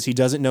 which is he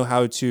doesn't know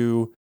how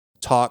to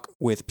talk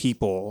with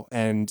people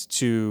and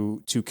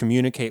to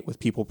communicate with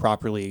people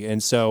properly.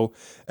 And so,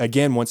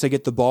 again, once they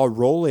get the ball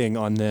rolling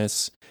on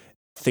this,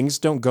 things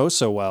don't go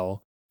so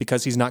well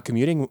because he's not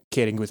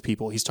communicating with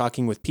people. He's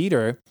talking with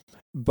Peter,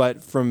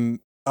 but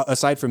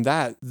aside from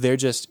that, they're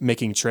just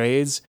making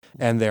trades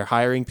and they're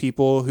hiring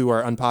people who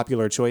are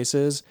unpopular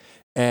choices.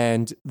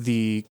 And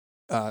the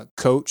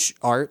coach,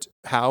 Art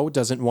Howe,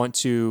 doesn't want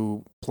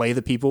to play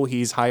the people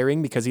he's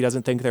hiring because he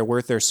doesn't think they're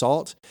worth their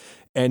salt.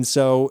 And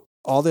so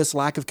all this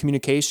lack of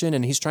communication,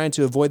 and he's trying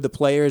to avoid the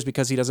players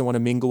because he doesn't want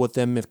to mingle with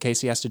them in case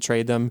he has to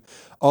trade them.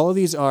 All of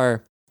these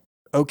are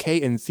okay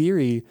in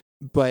theory,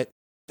 but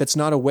that's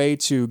not a way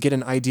to get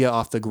an idea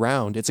off the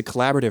ground. It's a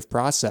collaborative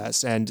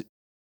process, and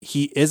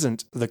he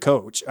isn't the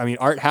coach. I mean,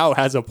 Art Howe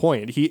has a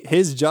point.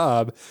 His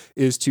job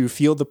is to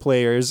field the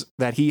players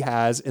that he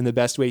has in the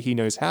best way he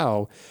knows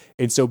how.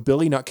 And so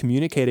Billy not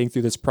communicating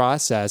through this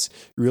process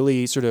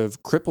really sort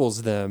of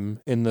cripples them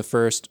in the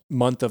first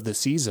month of the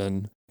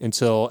season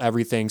until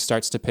everything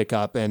starts to pick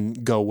up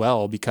and go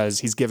well because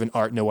he's given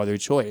Art no other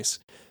choice.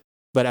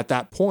 But at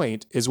that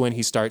point is when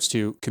he starts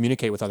to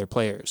communicate with other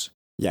players.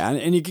 Yeah,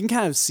 and you can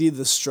kind of see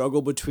the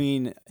struggle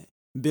between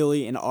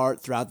Billy and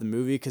Art throughout the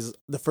movie, because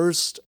the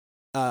first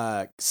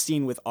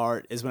scene with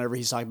Art is whenever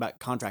he's talking about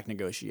contract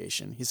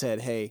negotiation. He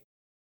said, "Hey,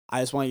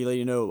 I just want you to let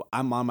you know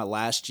I'm on my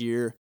last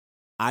year.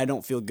 I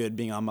don't feel good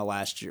being on my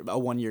last year, a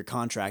 1-year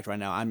contract right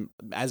now.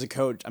 As a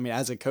coach,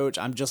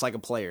 I'm just like a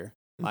player.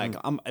 Like,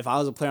 if I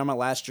was a player on my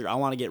last year, I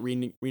want to get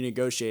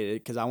renegotiated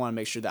because I want to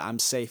make sure that I'm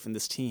safe in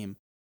this team."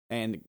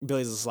 And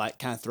Billy's just like,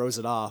 kind of throws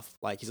it off.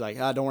 Like, he's like,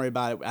 "Don't worry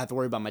about it. I have to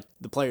worry about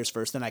the players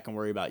first, then I can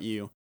worry about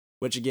you."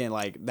 Which, again,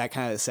 like, that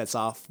kind of sets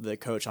off the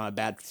coach on a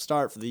bad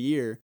start for the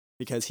year,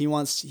 because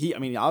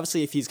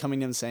obviously if he's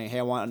coming in and saying, "Hey,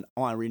 I want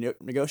to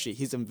renegotiate,"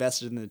 he's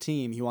invested in the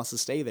team. He wants to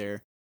stay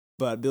there.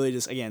 But Billy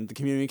just, again, the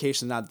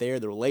communication's not there.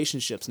 The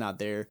relationship's not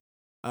there,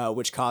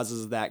 which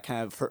causes that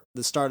kind of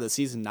the start of the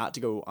season not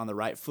to go on the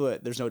right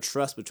foot. There's no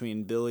trust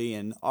between Billy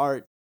and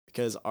Art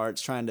because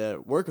Art's trying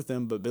to work with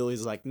him, but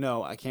Billy's like,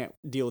 "No, I can't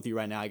deal with you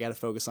right now. I got to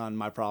focus on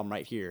my problem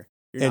right here.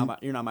 You're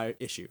not my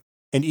issue."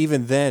 And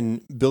even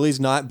then, Billy's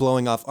not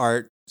blowing off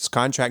Art's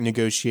contract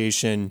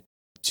negotiation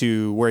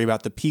to worry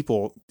about the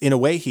people. In a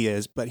way he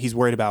is, but he's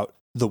worried about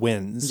the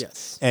wins.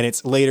 Yes. And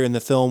it's later in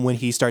the film when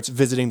he starts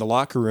visiting the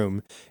locker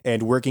room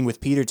and working with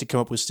Peter to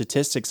come up with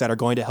statistics that are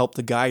going to help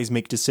the guys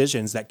make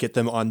decisions that get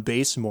them on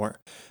base more.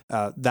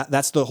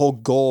 That's the whole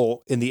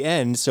goal in the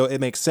end. So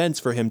it makes sense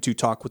for him to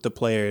talk with the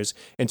players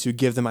and to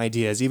give them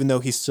ideas, even though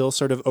he's still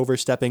sort of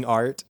overstepping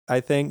Art,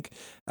 I think.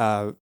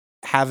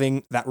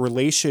 having that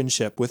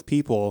relationship with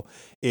people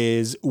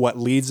is what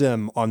leads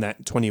him on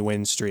that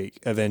 20-win streak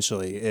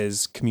eventually,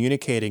 is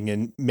communicating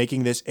and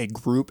making this a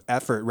group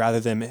effort rather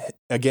than,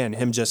 again,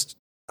 him just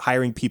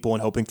hiring people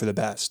and hoping for the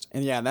best.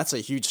 And yeah, that's a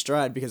huge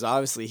stride because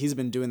obviously he's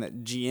been doing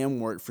that GM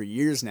work for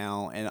years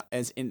now.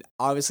 And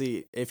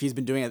obviously, if he's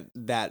been doing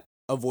that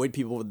avoid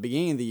people at the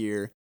beginning of the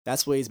year,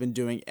 that's what he's been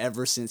doing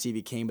ever since he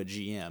became a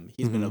GM.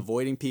 He's been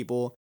avoiding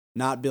people,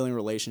 not building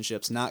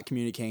relationships, not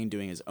communicating,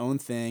 doing his own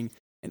thing.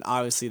 And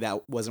obviously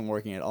that wasn't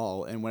working at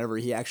all. And whenever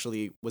he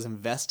actually was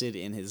invested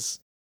in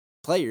his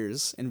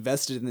players,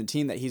 invested in the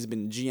team that he's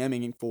been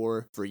GMing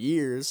for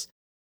years,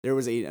 there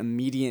was an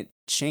immediate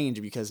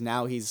change because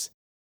now he's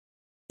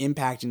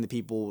impacting the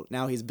people.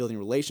 Now he's building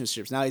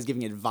relationships. Now he's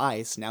giving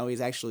advice. Now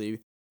he's actually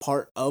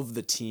part of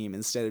the team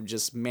instead of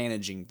just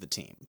managing the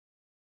team.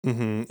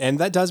 And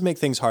that does make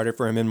things harder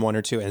for him in one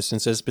or two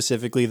instances,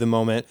 specifically the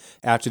moment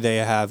after they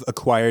have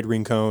acquired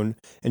Rincon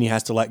and he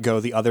has to let go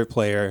the other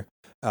player.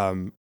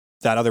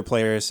 That other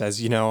player says,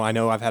 I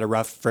know I've had a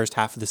rough first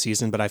half of the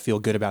season, but I feel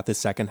good about this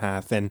second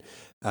half. And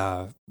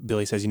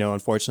Billy says,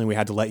 unfortunately, we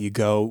had to let you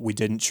go. We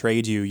didn't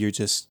trade you.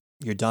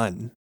 You're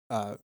done.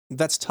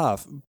 That's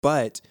tough.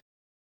 But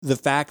the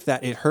fact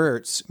that it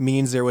hurts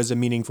means there was a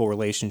meaningful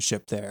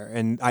relationship there.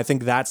 And I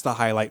think that's the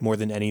highlight more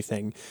than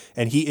anything.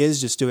 And he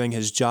is just doing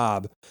his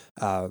job.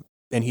 And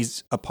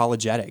he's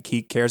apologetic.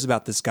 He cares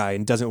about this guy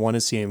and doesn't want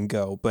to see him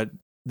go. But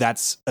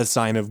that's a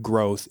sign of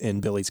growth in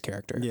Billy's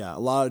character. Yeah, a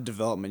lot of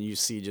development you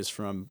see just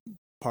from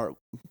part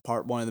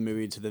one of the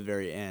movie to the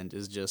very end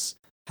is just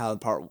how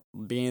the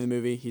beginning of the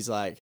movie, he's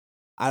like,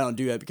 I don't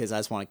do that because I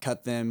just want to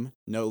cut them.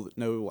 No,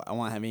 I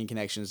want to have any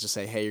connections. Just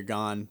say, hey, you're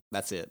gone.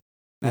 That's it.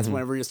 That's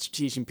whenever you're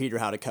teaching Peter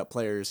how to cut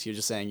players. You're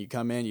just saying, you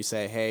come in, you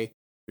say, hey,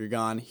 you're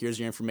gone. Here's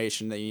your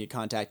information that you need to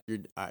contact. All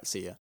right,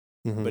 see ya.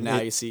 But now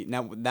you see,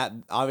 now that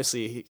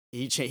obviously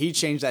he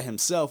changed that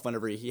himself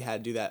whenever he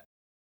had to do that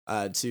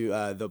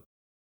to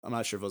I'm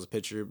not sure if it was a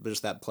pitcher, but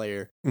just that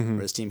player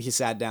for his team. He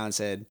sat down and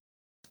said,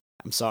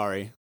 I'm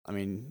sorry. I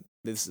mean,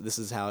 this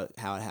is how it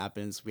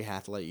happens. We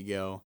have to let you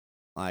go.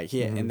 Like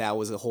and that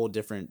was a whole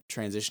different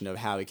transition of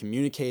how he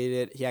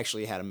communicated it. He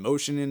actually had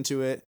emotion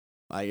into it.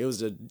 Like it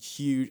was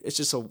it's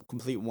just a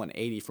complete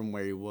 180 from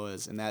where he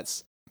was. And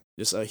that's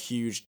just a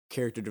huge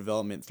character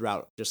development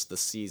throughout just the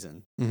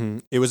season.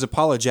 It was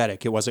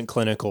apologetic. It wasn't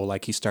clinical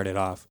like he started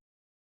off.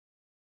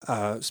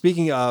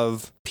 Speaking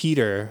of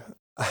Peter,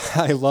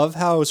 I love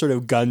how sort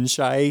of gun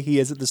shy he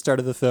is at the start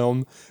of the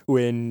film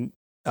when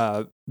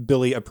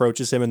Billy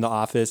approaches him in the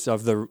office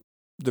of the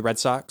Red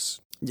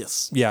Sox.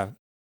 Yes. Yeah.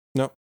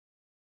 No.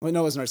 Well, no,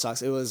 it wasn't Red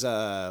Sox. It was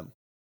I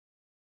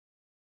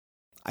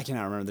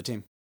cannot remember the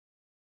team.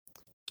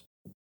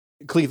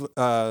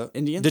 Cleveland.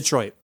 Indians?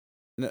 Detroit.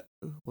 No,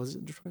 was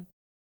it Detroit?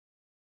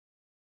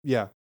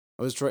 Yeah.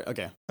 It was Detroit?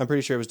 Okay. I'm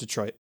pretty sure it was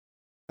Detroit.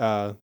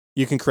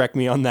 You can correct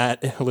me on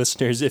that,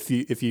 listeners, if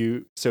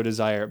you so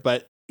desire.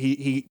 But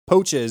he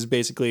poaches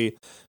basically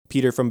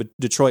Peter from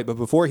Detroit. But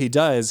before he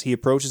does, he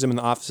approaches him in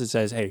the office and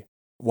says, hey,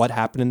 what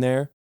happened in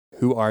there?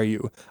 Who are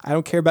you? I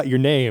don't care about your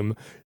name.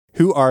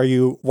 Who are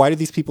you? Why do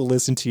these people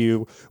listen to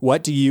you?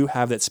 What do you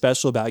have that's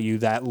special about you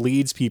that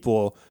leads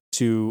people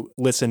to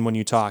listen when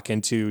you talk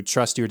and to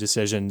trust your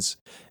decisions?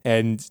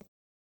 And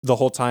the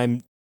whole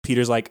time,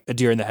 Peter's like a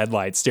deer in the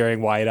headlights,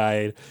 staring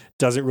wide-eyed,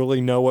 doesn't really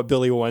know what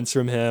Billy wants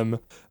from him,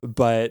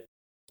 but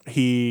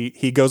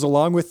he goes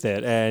along with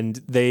it, and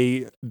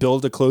they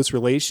build a close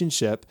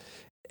relationship.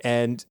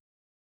 And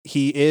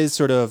he is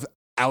sort of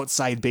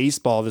outside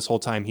baseball this whole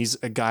time. He's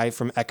a guy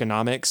from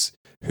economics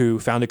who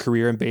found a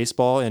career in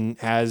baseball and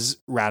has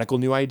radical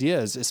new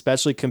ideas,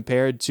 especially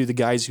compared to the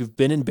guys who've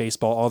been in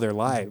baseball all their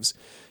lives.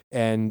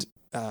 And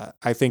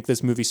I think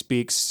this movie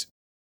speaks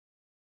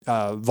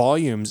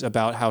volumes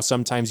about how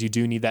sometimes you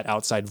do need that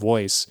outside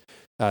voice,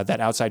 that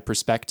outside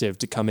perspective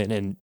to come in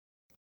and,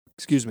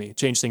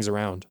 change things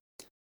around.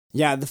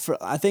 Yeah,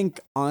 I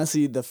think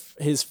honestly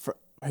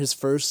his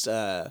first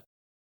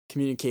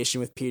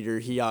communication with Peter,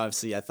 he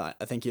obviously I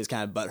think he was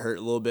kind of butthurt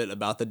a little bit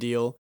about the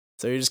deal.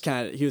 So he was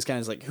kind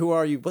of like, who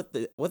are you? What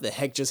the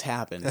heck just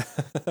happened?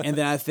 And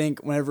then I think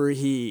whenever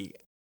he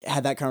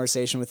had that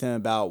conversation with him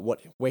about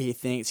what way he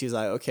thinks, he was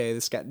like, okay,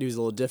 this dude's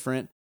a little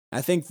different.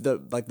 I think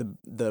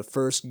the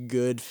first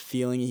good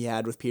feeling he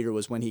had with Peter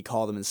was when he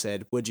called him and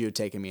said, would you have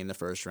taken me in the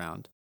first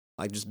round?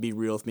 Like, just be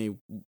real with me.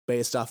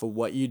 Based off of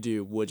what you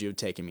do, would you have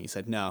taken me? He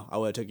said, no, I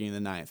would have taken you in the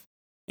ninth.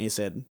 And he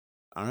said,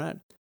 all right.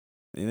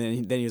 And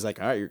then he was like,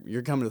 all right,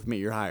 you're coming with me.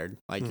 You're hired.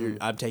 Like,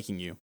 I'm taking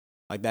you.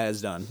 Like, that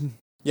is done.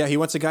 Yeah, he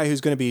wants a guy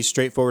who's going to be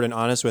straightforward and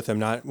honest with him,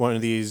 not one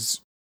of these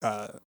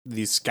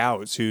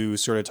scouts who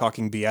sort of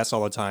talking BS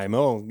all the time.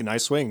 Oh,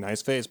 nice swing,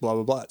 nice face, blah,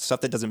 blah, blah.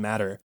 Stuff that doesn't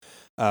matter.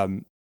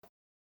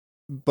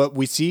 But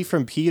we see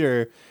from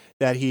Peter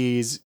that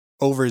he's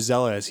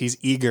overzealous. He's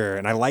eager.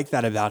 And I like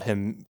that about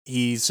him.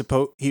 He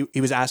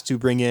was asked to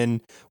bring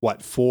in,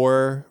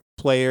 four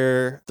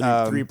player?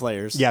 Three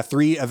players. Yeah,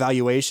 3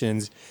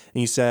 evaluations. And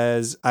he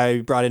says, I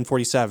brought in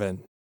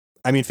 47.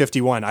 I mean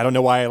 51. I don't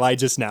know why I lied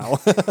just now.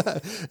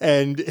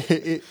 And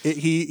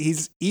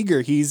he's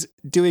eager. He's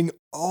doing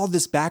all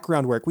this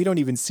background work. We don't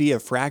even see a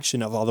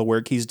fraction of all the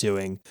work he's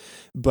doing.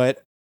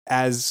 But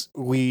as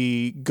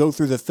we go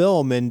through the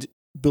film and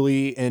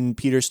Billy and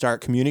Peter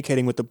start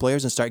communicating with the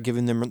players and start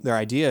giving them their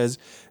ideas,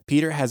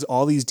 Peter has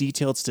all these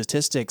detailed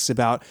statistics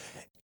about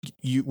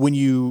when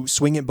you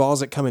swing at balls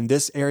that come in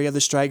this area of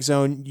the strike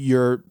zone,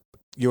 your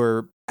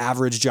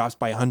average drops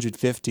by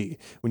 150.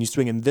 When you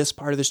swing in this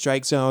part of the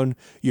strike zone,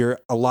 you're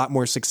a lot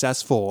more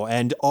successful.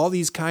 And all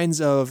these kinds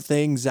of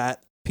things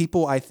that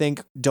people, I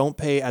think, don't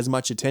pay as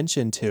much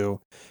attention to.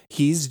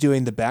 He's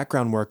doing the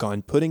background work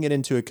on, putting it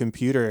into a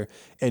computer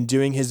and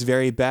doing his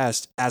very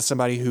best as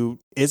somebody who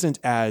isn't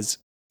as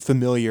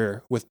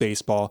familiar with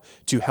baseball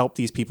to help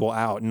these people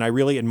out. And I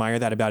really admire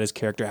that about his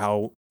character,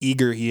 how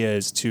eager he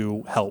is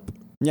to help.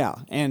 Yeah,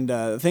 and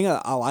the thing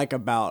that I like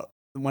about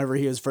whenever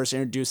he was first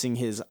introducing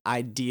his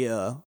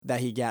idea that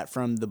he got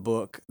from the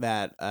book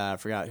that I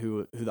forgot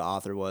who the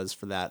author was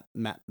for that,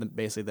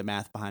 basically the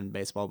math behind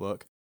baseball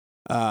book.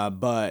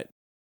 But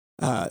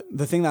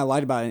the thing that I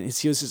liked about it is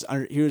he was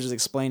just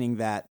explaining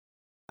that,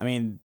 I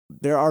mean,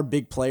 there are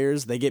big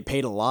players, they get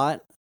paid a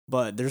lot,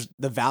 but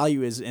the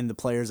value is in the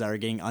players that are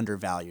getting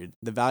undervalued.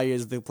 The value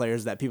is the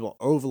players that people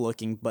are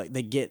overlooking, but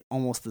they get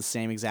almost the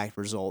same exact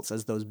results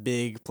as those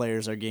big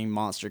players are getting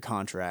monster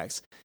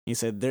contracts. He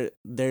said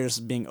they're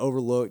being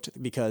overlooked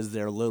because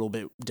they're a little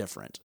bit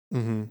different.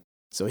 Mm-hmm.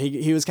 So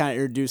he was kind of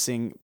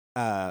introducing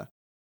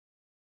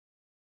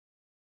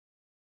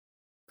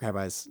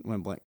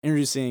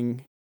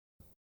introducing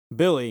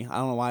Billy. I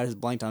don't know why I just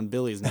blanked on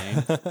Billy's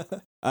name.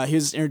 He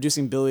was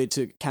introducing Billy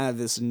to kind of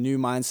this new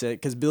mindset,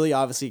 because Billy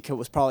obviously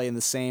was probably in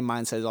the same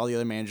mindset as all the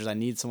other managers. I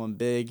need someone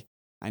big.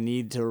 I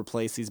need to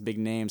replace these big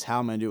names. How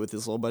am I going to do it with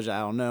this little budget? I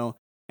don't know.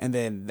 And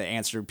then the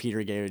answer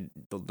Peter gave,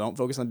 don't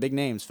focus on big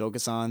names.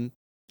 Focus on,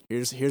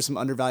 here's some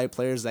undervalued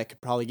players that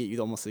could probably get you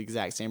almost the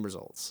exact same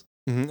results.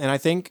 Mm-hmm. And I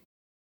think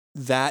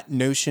that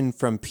notion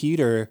from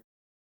Peter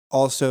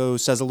also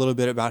says a little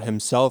bit about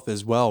himself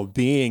as well,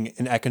 being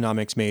an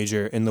economics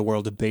major in the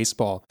world of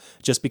baseball.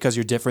 Just because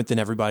you're different than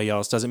everybody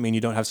else doesn't mean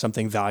you don't have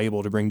something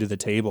valuable to bring to the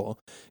table.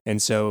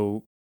 And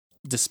so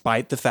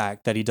despite the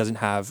fact that he doesn't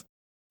have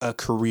a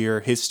career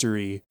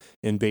history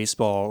in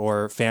baseball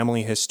or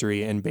family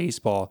history in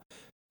baseball,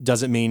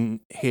 doesn't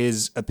mean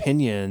his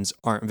opinions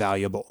aren't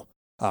valuable.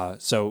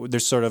 So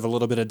there's sort of a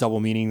little bit of double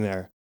meaning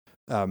there.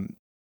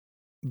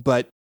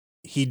 But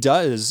he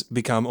does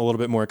become a little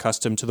bit more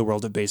accustomed to the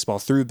world of baseball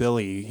through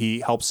Billy. He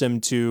helps him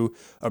to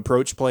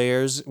approach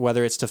players,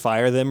 whether it's to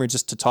fire them or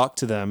just to talk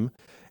to them,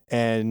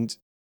 and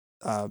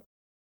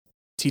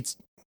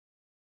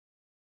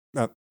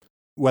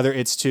whether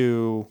it's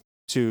to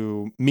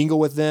mingle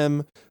with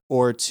them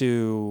or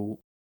to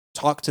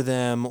talk to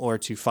them or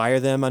to fire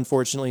them.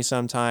 Unfortunately,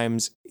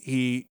 sometimes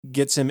he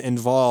gets him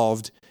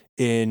involved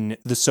in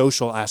the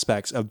social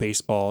aspects of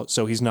baseball,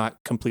 so he's not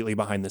completely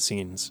behind the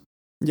scenes.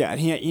 Yeah,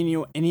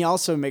 and he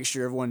also makes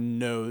sure everyone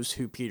knows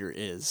who Peter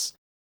is.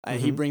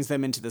 He brings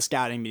them into the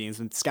scouting meetings,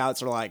 and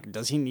scouts are like,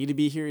 "Does he need to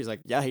be here?" He's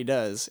like, "Yeah, he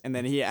does." And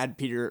then he had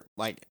Peter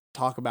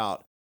talk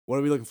about, "What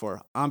are we looking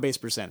for? On base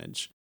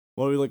percentage.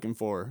 What are we looking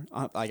for?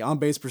 On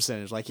base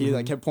percentage."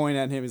 He kept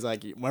pointing at him. He's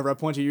like, "Whenever I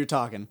point to you, you're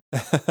talking."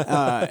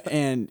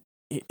 And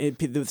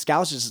the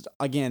scouts just,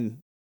 again,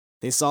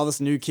 they saw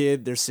this new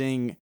kid. They're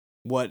seeing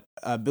what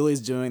Billy's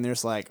doing. They're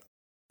just like,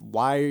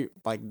 why,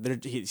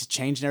 he's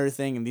changing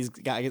everything, and these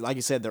guys, like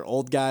you said, they're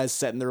old guys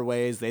set in their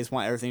ways. They just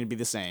want everything to be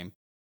the same.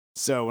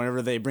 So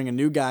whenever they bring a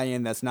new guy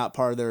in that's not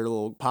part of their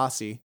little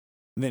posse,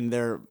 then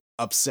they're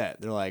upset.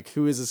 They're like,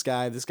 who is this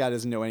guy? This guy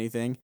doesn't know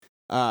anything.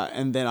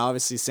 And then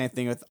obviously same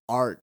thing with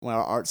Art. When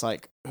Art's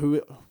like,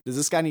 who does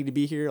this guy need to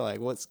be here? Like,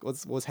 what's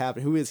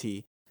happening? Who is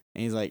he?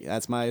 And he's like,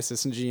 that's my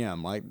assistant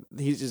GM. Like,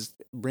 he's just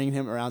bringing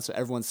him around so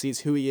everyone sees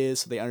who he is,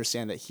 so they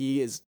understand that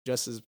he is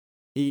just as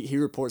He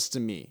reports to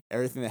me.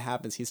 Everything that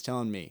happens, he's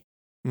telling me.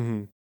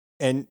 Mm-hmm.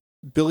 And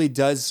Billy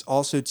does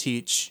also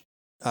teach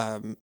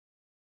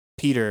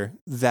Peter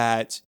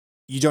that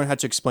you don't have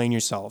to explain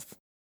yourself.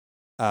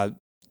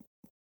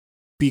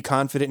 Be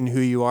confident in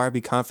who you are.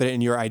 Be confident in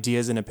your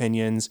ideas and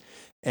opinions,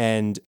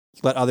 and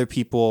let other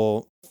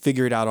people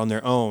figure it out on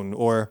their own.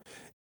 Or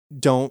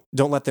don't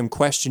let them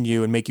question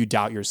you and make you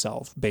doubt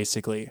yourself,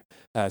 basically.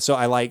 So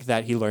I like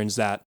that he learns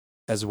that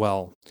as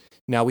well.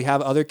 Now we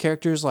have other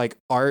characters like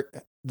Art,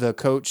 the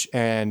coach,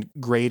 and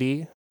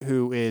Grady,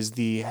 who is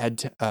the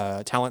head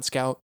talent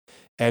scout.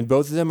 And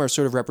both of them are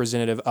sort of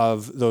representative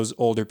of those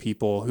older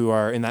people who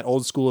are in that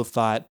old school of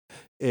thought.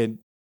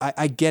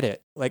 I get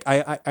it.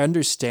 I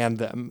understand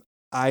them.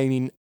 I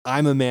mean,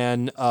 I'm a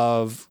man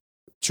of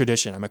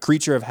tradition. I'm a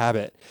creature of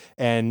habit.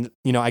 And,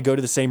 I go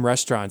to the same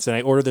restaurants and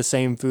I order the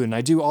same food and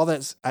I do all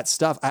that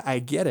stuff. I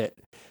get it.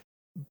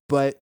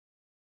 But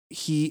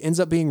he ends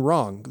up being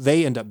wrong.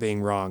 They end up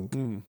being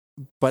wrong.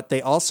 But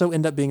they also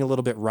end up being a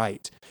little bit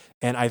right.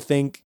 And I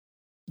think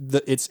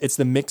it's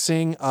the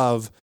mixing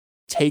of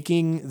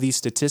taking these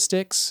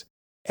statistics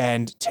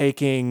and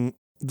taking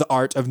the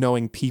art of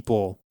knowing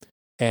people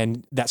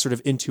and that sort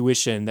of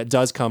intuition that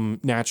does come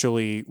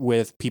naturally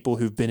with people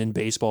who've been in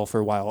baseball for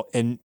a while,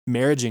 and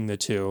marrying the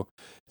two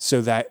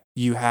so that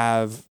you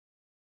have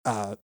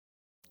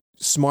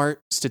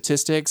smart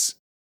statistics,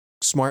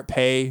 smart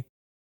pay,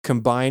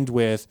 combined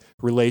with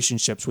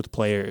relationships with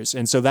players.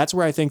 And so that's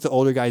where I think the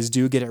older guys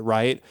do get it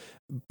right,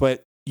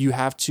 but you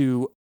have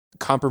to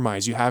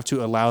compromise. You have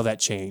to allow that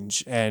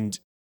change. And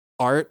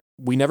Art,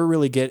 we never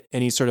really get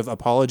any sort of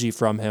apology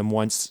from him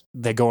once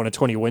they go on a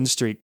 20-win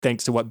streak,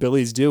 thanks to what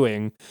Billy's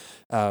doing.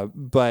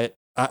 But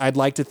I'd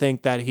like to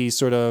think that he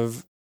sort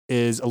of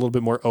is a little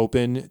bit more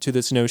open to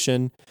this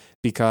notion,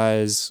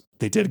 because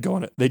they did go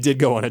on a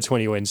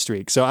 20-win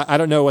streak. So I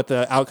don't know what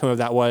the outcome of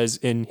that was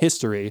in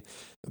history,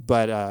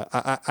 but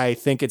I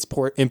think it's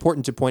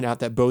important to point out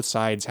that both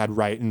sides had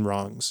right and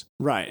wrongs.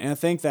 Right. And I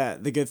think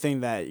that the good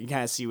thing that you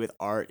kind of see with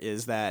Art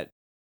is that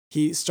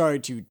he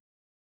started to,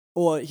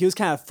 well, he was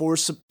kind of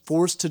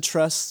forced to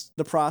trust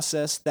the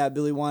process that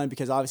Billy wanted,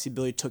 because obviously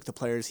Billy took the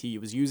players he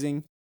was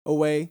using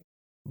away.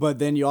 But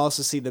then you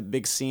also see the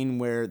big scene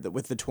where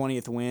with the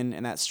 20th win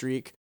and that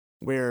streak,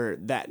 where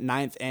that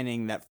 9th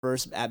inning, that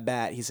first at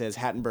bat, he says,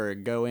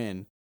 Hattenberg, go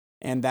in.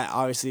 And that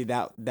obviously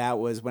that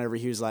was whenever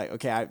he was like,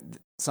 okay,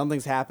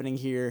 something's happening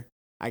here.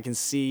 I can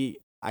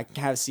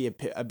kind of see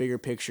a bigger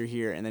picture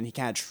here. And then he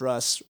kind of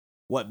trusts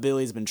what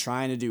Billy's been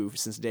trying to do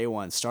since day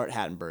one. Start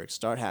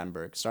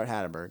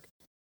Hattenberg.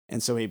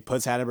 And so he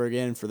puts Hattenberg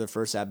in for the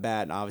first at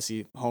bat, and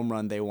obviously home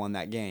run, they won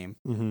that game.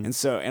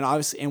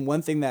 Mm-hmm. And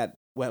one thing that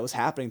what was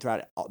happening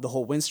throughout the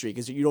whole win streak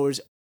is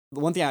the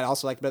one thing I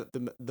also like about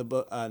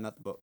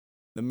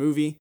the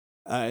movie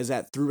is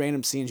that through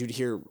random scenes you'd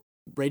hear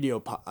radio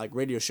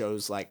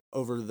shows like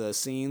over the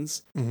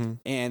scenes, mm-hmm.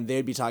 and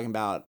they'd be talking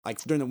about,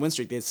 like, during the win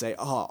streak they'd say,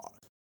 "Oh,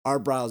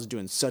 Art Briles is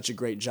doing such a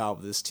great job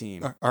with this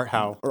team." Art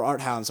Howe.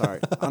 I'm sorry.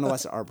 I don't know why I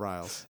said Art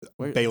Briles.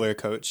 Baylor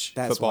coach.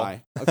 That's football.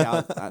 why. Okay,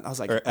 I was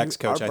like, or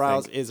ex-coach. Art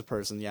Briles is a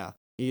person. Yeah,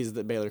 he's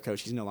the Baylor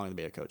coach. He's no longer the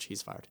Baylor coach.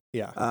 He's fired.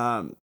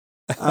 Yeah.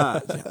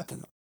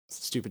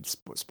 Stupid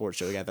sports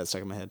show. I got that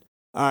stuck in my head.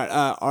 All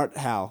right, Art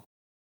Howe,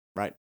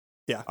 right?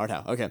 Yeah, Art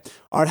Howe. Okay,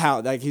 Art Howe.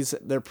 Like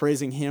they're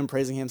praising him,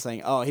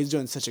 saying, "Oh, he's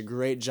doing such a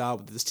great job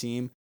with this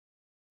team."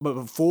 But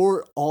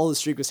before all the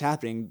streak was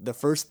happening, the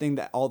first thing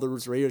that all the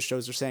radio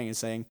shows are saying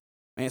is, "Man,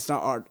 it's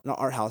not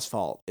Art Howe's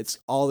fault. It's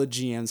all the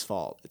GM's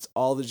fault. It's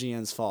all the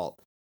GM's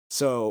fault."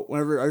 So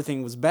whenever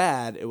everything was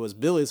bad, it was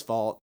Billy's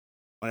fault.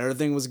 When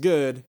everything was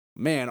good,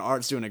 man,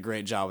 Art's doing a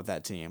great job with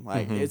that team.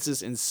 Like, mm-hmm. It's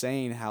just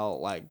insane how,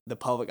 like, the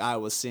public eye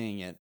was seeing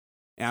it.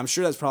 And I'm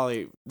sure that's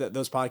probably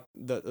those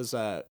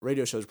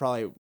radio shows are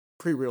probably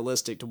pretty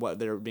realistic to what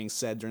they were being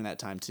said during that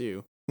time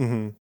too.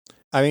 Mm-hmm.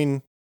 I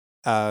mean,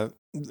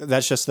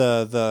 that's just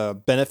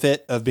the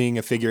benefit of being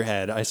a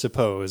figurehead, I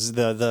suppose.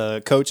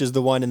 The coach is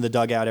the one in the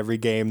dugout every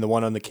game, the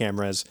one on the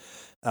cameras.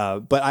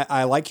 But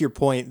I like your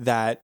point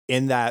that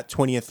in that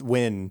 20th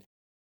win,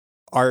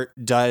 Art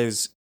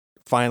does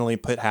finally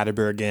put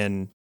Hatterberg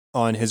in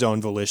on his own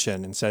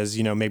volition and says,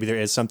 maybe there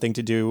is something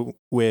to do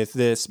with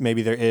this.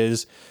 Maybe there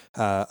is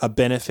a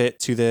benefit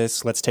to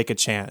this. Let's take a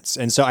chance.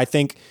 And so I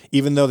think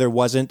even though there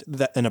wasn't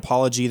an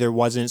apology, there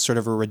wasn't sort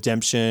of a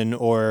redemption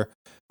or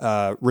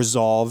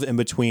resolve in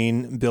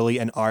between Billy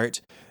and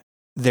Art,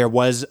 there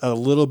was a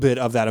little bit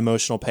of that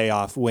emotional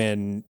payoff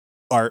when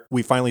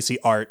we finally see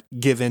Art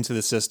give into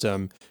the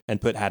system and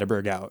put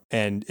Hatterberg out,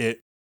 and it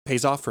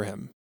pays off for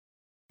him.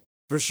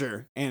 For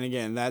sure. And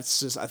again, I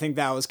think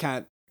that was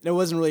there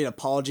wasn't really an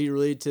apology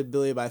really to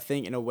Billy, but I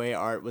think in a way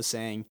Art was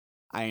saying,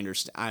 I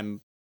understand,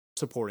 I'm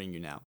supporting you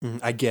now. Mm-hmm.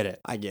 I get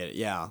it.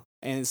 Yeah.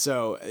 And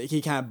so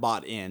he kind of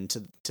bought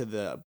into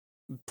the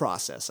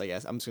process, I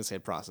guess. I'm just going to say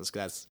process,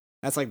 because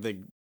that's like the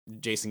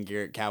Jason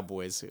Garrett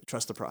Cowboys,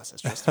 trust the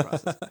process.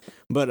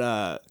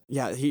 But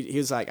yeah, he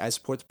was like, I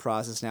support the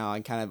process now. I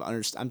kind of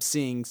understand, I'm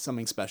seeing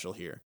something special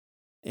here.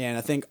 And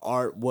I think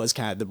Art was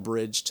kind of the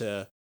bridge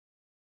to,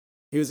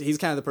 he's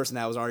kind of the person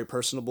that was already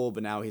personable,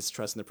 but now he's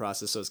trusting the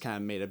process, so it's kind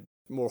of made a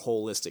more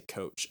holistic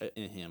coach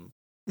in him.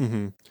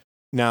 Mm-hmm.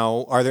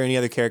 Now, are there any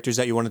other characters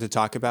that you wanted to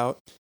talk about?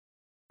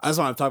 I just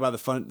want to talk about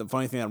the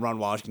funny thing that Ron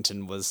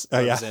Washington was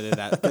represented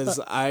at,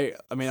 because I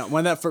mean,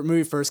 when that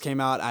movie first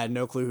came out, I had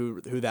no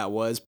clue who that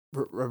was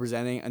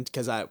representing, and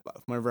because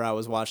whenever I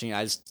was watching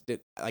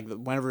it,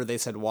 whenever they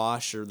said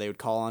Wash or they would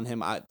call on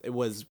him, it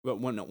was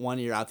one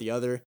ear out the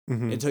other.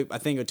 Mm-hmm. I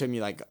think it took me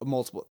like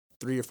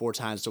 3 or 4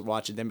 times to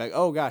watch it, then be like,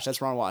 oh gosh,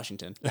 that's Ron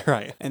Washington.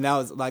 Right. And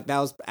that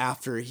was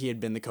after he had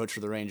been the coach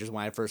for the Rangers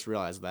when I first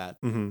realized that.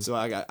 Mm-hmm. So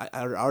I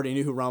already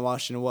knew who Ron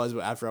Washington was,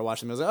 but after I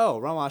watched him, I was like, oh,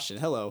 Ron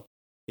Washington, hello.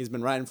 He's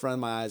been right in front of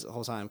my eyes the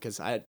whole time, because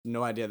I had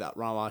no idea that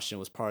Ron Washington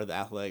was part of the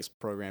athletics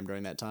program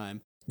during that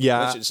time.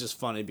 Yeah. Which is just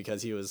funny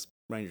because he was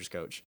Rangers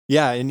coach.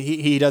 Yeah, and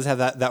he does have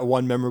that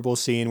one memorable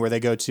scene where they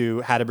go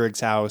to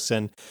Hatterberg's house,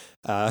 and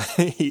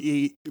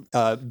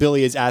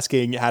Billy is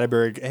asking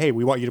Hatterberg, hey,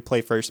 we want you to play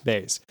first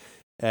base.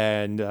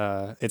 And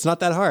it's not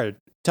that hard.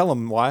 Tell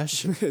him,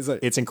 Wash.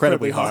 It's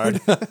incredibly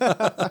hard.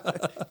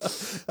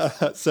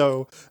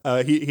 So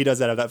he does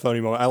that at that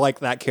phony moment. I like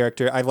that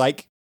character. I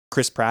like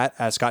Chris Pratt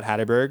as Scott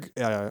Hatterberg.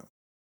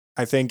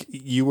 I think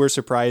you were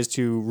surprised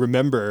to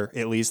remember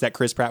at least that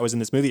Chris Pratt was in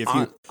this movie.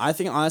 I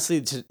think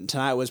honestly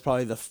tonight was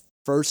probably the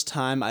first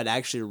time I'd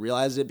actually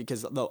realized it,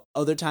 because the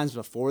other times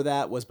before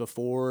that was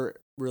before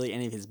really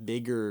any of his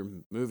bigger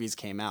movies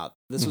came out.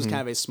 This was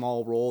kind of a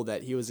small role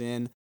that he was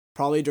in,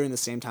 probably during the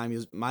same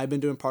time might have been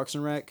doing Parks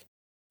and Rec.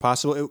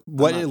 Possibly.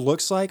 What it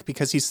looks like,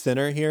 because he's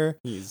thinner here,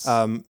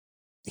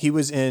 he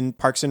was in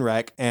Parks and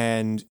Rec,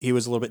 and he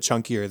was a little bit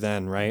chunkier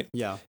then, right?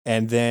 Yeah.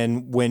 And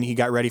then when he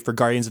got ready for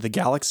Guardians of the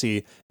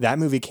Galaxy, that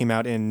movie came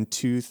out in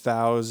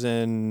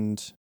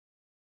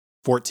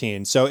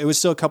 2014. So it was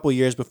still a couple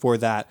years before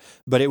that,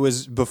 but it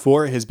was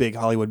before his big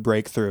Hollywood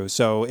breakthrough.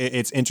 So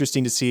it's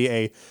interesting to see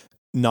a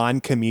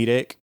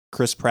non-comedic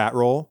Chris Pratt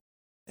role.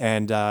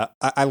 And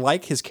I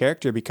like his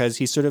character because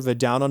he's sort of a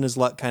down on his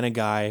luck kind of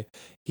guy.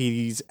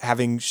 He's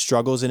having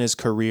struggles in his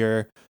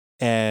career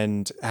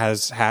and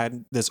has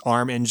had this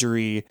arm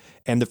injury.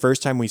 And the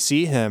first time we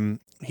see him,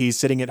 he's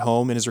sitting at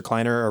home in his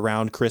recliner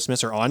around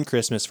Christmas, or on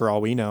Christmas for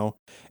all we know.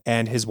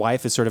 And his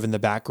wife is sort of in the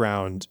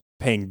background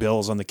paying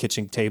bills on the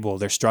kitchen table.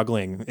 They're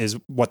struggling is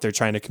what they're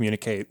trying to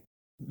communicate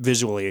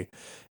visually.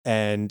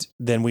 And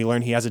then we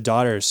learn he has a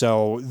daughter.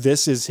 So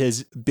this is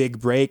his big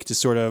break to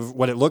sort of,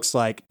 what it looks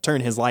like,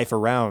 turn his life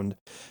around.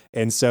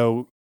 And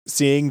so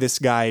seeing this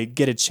guy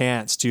get a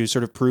chance to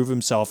sort of prove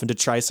himself and to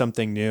try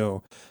something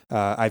new,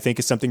 I think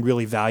is something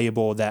really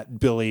valuable that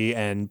Billy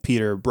and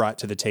Peter brought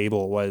to the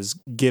table, was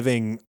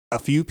giving a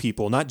few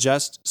people, not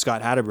just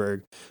Scott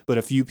Hatterberg, but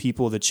a few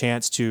people the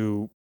chance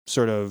to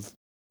sort of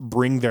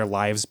bring their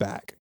lives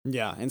back.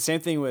 Yeah, and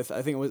same thing with,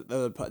 I think it was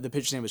the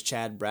pitcher's name was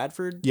Chad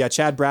Bradford. Yeah,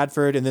 Chad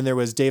Bradford, and then there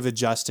was David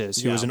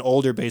Justice, who was an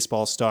older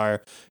baseball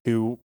star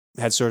who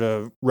had sort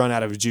of run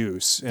out of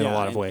juice in a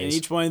lot of ways. And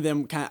each one of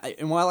them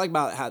and what I like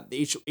about how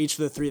each of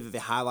the three that they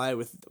highlight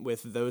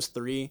with those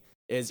three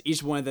is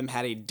each one of them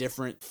had a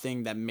different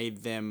thing that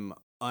made them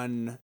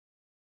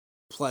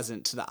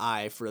unpleasant to the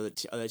eye for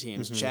other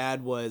teams.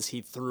 Chad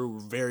he threw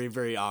very,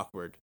 very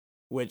awkward,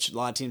 which a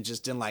lot of teams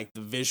just didn't like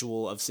the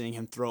visual of seeing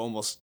him throw,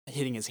 almost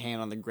hitting his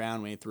hand on the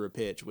ground when he threw a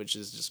pitch, which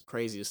is just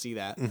crazy to see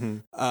that.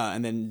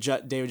 And then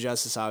David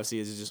Justice obviously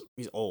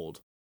he's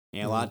old.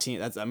 And a lot of teams,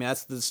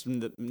 that's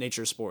the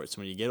nature of sports.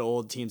 When you get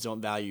old, teams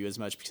don't value you as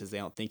much because they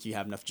don't think you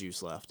have enough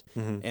juice left.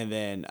 And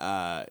then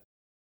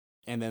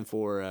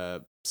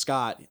for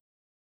Scott,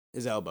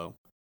 his elbow,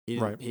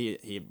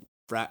 he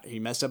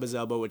messed up his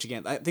elbow, which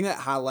again, I think that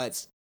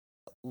highlights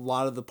a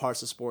lot of the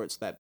parts of sports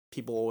that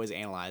people always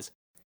analyze.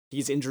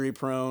 He's injury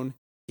prone.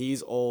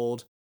 He's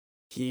old.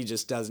 He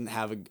just doesn't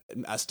have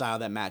a style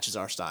that matches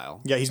our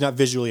style. Yeah, he's not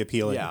visually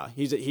appealing. Yeah,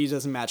 he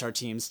doesn't match our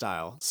team's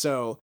style.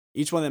 So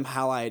each one of them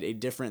highlight a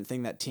different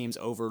thing that teams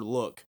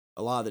overlook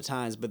a lot of the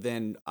times. But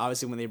then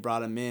obviously when they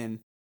brought him in,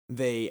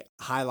 they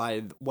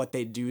highlighted what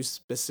they do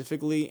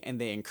specifically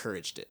and they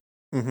encouraged it.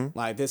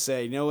 Like they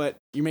say, you know what,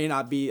 you may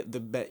not be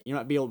you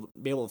might be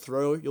able to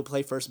throw. You'll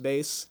play first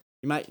base.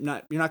 You're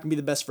not gonna be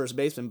the best first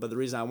baseman, but the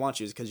reason I want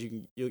you is because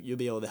you'll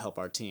be able to help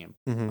our team.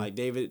 Like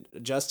David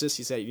Justice,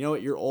 he said, you know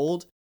what, you're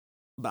old,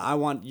 but I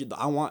want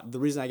the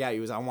reason I got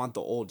you is I want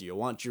the old you. I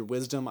want your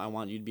wisdom. I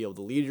want you to be able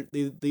to lead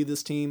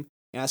this team,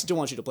 and I still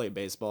want you to play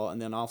baseball.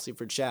 And then obviously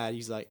for Chad,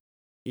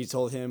 he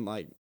told him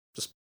like,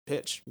 just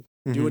pitch,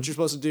 do what you're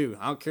supposed to do.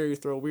 I don't care if you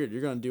throw weird.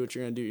 You're gonna do what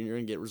you're gonna do, and you're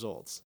gonna get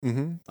results.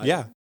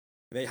 Yeah,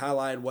 they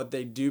highlighted what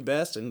they do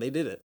best, and they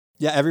did it.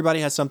 Yeah, everybody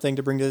has something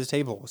to bring to the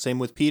table. Same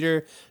with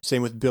Peter.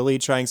 Same with Billy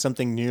trying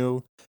something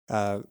new.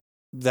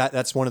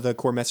 That's one of the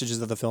core messages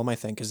of the film, I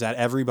think, is that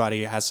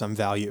everybody has some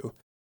value.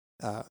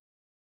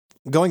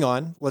 Going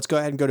on, let's go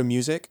ahead and go to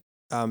music.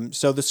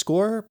 So the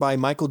score by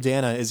Michael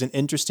Dana is an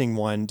interesting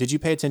one. Did you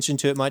pay attention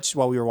to it much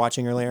while we were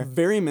watching earlier?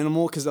 Very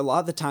minimal, because a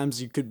lot of the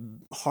times you could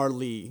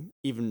hardly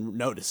even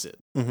notice it.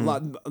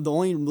 The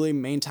only really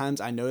main times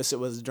I noticed it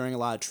was during a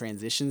lot of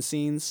transition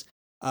scenes.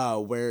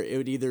 Where it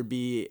would either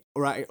be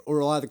or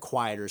a lot of the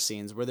quieter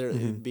scenes where there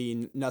would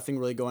be nothing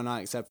really going on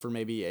except for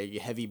maybe a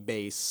heavy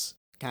bass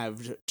kind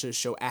of to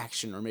show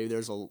action, or maybe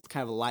there's a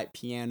kind of a light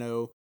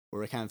piano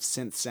or a kind of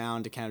synth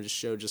sound to kind of just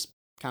show just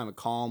kind of a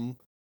calm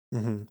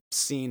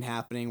scene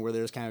happening where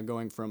there's kind of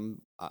going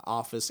from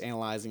office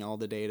analyzing all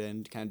the data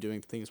and kind of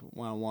doing things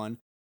one-on-one.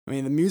 I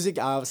mean, the music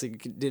I obviously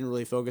didn't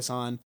really focus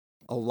on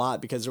a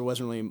lot because there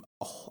wasn't really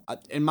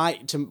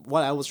to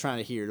what I was trying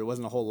to hear, there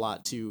wasn't a whole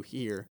lot to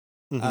hear.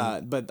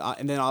 And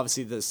then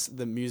obviously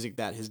the music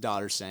that his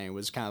daughter sang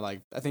was kind of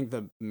like, I think,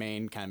 the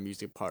main kind of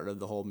music part of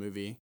the whole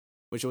movie,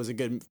 which was a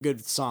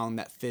good song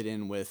that fit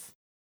in with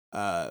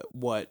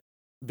what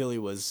Billy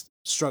was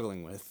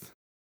struggling with.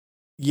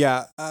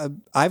 Yeah,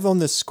 I've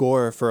owned this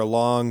score for a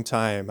long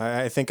time.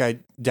 I think I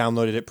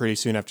downloaded it pretty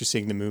soon after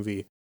seeing the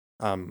movie.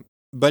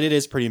 But it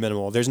is pretty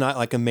minimal. There's not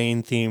like a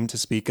main theme to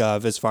speak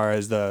of as far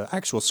as the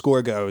actual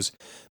score goes.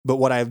 But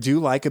what I do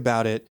like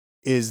about it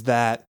is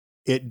that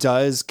it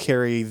does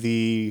carry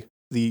the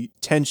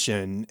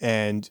tension,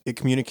 and it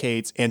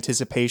communicates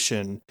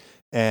anticipation.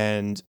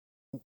 And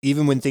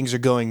even when things are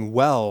going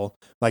well,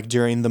 like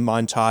during the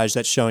montage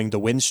that's showing the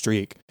win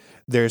streak,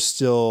 there's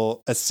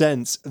still a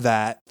sense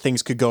that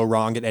things could go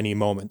wrong at any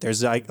moment.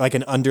 There's like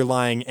an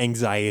underlying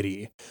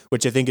anxiety,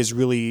 which I think is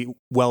really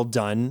well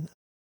done.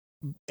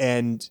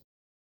 And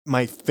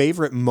my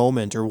favorite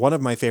moment, or one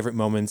of my favorite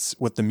moments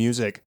with the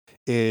music,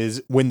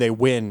 is when they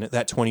win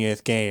that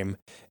 20th game.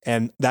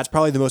 And that's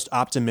probably the most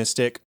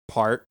optimistic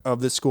part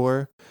of the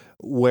score,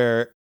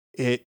 where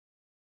it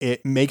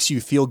makes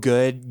you feel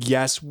good.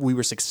 Yes, we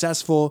were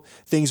successful.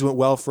 Things went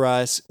well for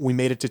us. We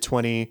made it to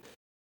 20,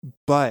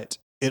 but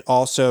it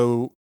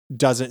also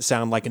doesn't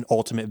sound like an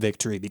ultimate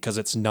victory, because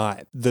it's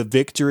not. The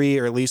victory,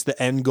 or at least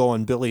the end goal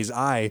in Billy's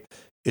eye,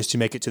 is to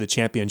make it to the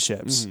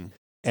championships. Mm-hmm.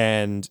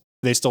 And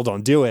they still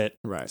don't do it.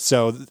 Right.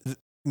 So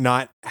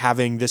not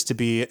having this to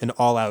be an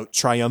all-out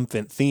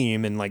triumphant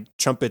theme and like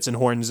trumpets and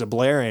horns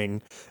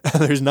blaring,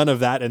 there's none of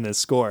that in this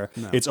score.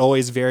 No. It's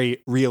always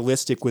very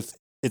realistic with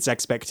its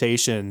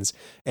expectations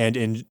and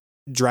in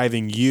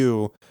driving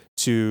you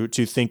to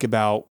think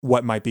about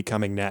what might be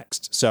coming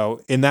next.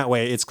 So in that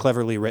way, it's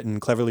cleverly written,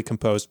 cleverly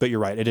composed, but you're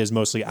right, it is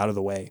mostly out of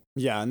the way.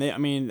 Yeah, and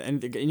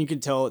and you can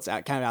tell it's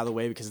kind of out of the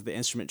way because of the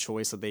instrument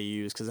choice that they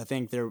use. Because I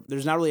think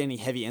there's not really any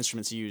heavy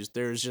instruments used.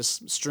 There's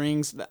just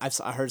strings.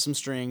 I heard some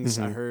strings.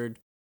 Mm-hmm. I heard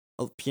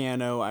a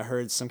piano. I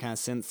heard some kind of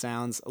synth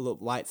sounds, a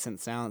little light synth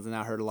sounds, and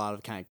I heard a lot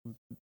of kind of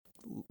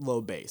low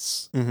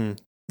bass. Mm-hmm.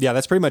 Yeah,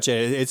 that's pretty much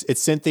it.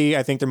 It's synthy.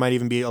 I think there might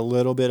even be a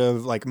little bit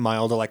of like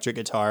mild electric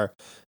guitar,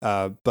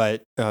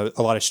 but a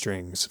lot of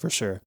strings for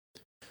sure.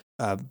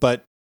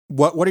 But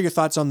what are your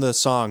thoughts on the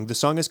song? The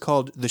song is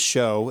called "The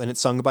Show" and it's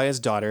sung by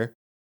his daughter.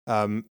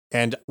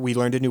 And we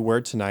learned a new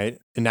word tonight,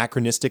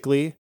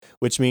 anachronistically,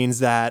 which means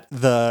that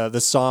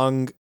the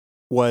song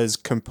was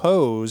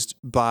composed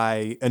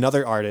by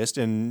another artist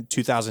in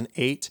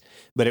 2008,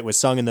 but it was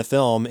sung in the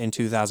film in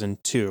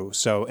 2002.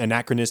 So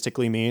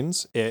anachronistically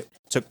means it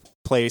took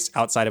place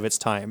outside of its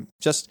time.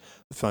 Just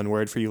a fun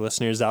word for you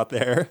listeners out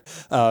there.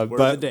 Word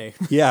of the day.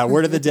 Yeah,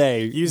 word of the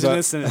day. Use it in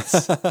a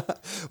sentence.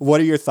 What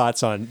are your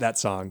thoughts on that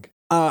song?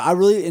 I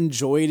really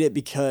enjoyed it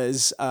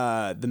because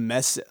I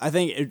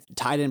think it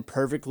tied in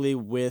perfectly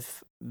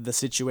with the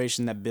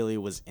situation that Billy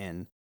was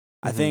in.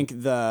 Mm-hmm. I think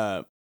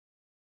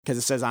because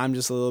it says, "I'm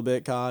just a little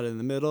bit caught in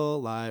the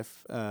middle.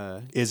 Life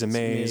is a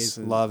maze.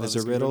 Love is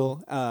a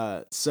riddle."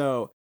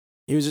 So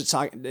he was just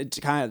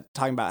kind of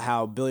talking about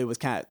how Billy was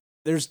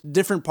there's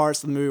different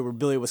parts of the movie where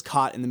Billy was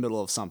caught in the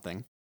middle of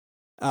something.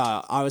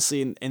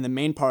 Obviously, in the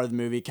main part of the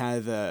movie, kind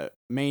of the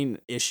main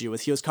issue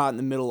was he was caught in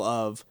the middle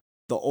of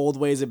the old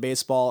ways of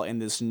baseball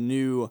and this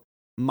new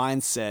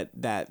mindset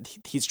that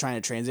he's trying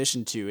to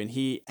transition to, and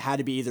he had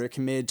to be either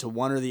committed to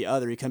one or the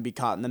other. He couldn't be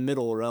caught in the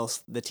middle, or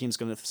else the team's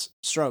going to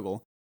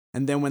struggle.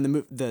 And then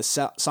when the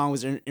song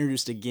was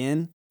introduced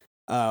again,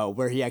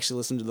 where he actually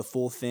listened to the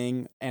full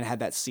thing and had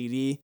that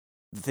CD,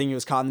 the thing he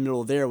was caught in the middle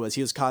of there was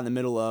he was caught in the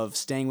middle of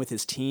staying with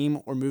his team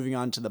or moving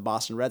on to the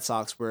Boston Red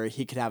Sox, where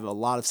he could have a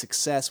lot of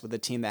success with a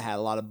team that had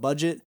a lot of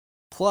budget.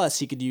 Plus,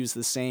 he could use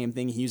the same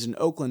thing he used in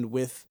Oakland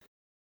with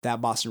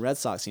that Boston Red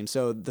Sox team.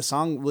 So the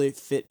song really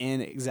fit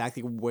in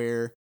exactly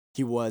where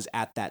he was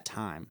at that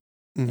time.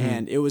 Mm-hmm.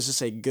 And it was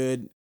just a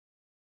good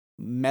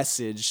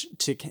message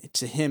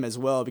to him as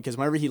well, because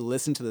whenever he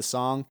listened to the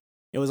song,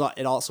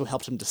 it also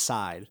helped him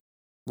decide.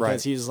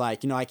 Because he was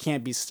like, I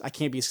can't be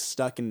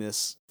stuck in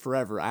this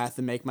forever. I have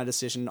to make my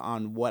decision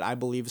on what I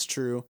believe is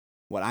true,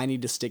 what I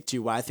need to stick to,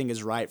 what I think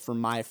is right for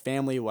my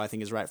family, what I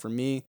think is right for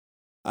me.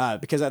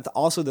 Because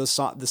also the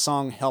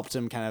song helped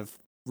him kind of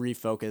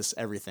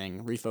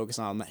refocus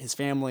on his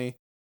family,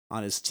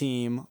 on his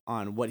team,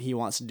 on what he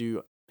wants to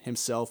do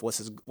himself, what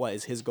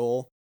is his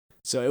goal.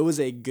 So it was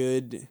a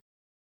good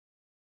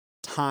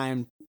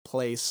time,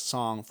 place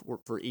song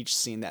for each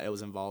scene that it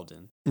was involved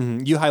in.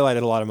 Mm-hmm. You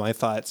highlighted a lot of my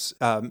thoughts.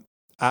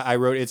 I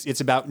wrote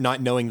it's about not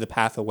knowing the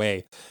path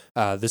away.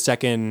 The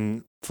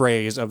second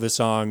phrase of the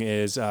song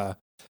is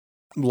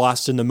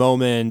lost in the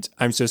moment.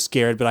 I'm so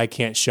scared, but I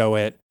can't show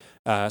it.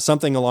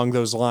 Something along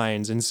those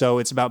lines. And so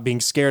it's about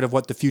being scared of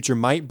what the future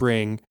might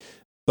bring,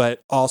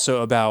 but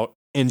also about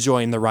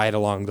enjoying the ride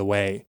along the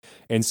way.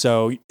 And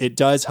so it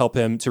does help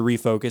him to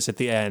refocus at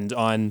the end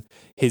on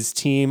his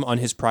team, on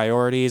his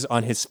priorities,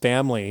 on his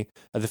family.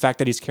 The fact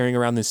that he's carrying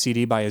around the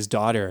CD by his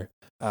daughter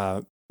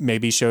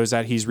maybe shows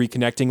that he's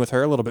reconnecting with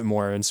her a little bit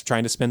more and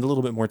trying to spend a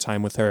little bit more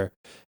time with her.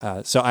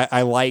 So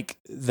I like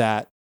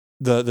that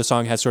the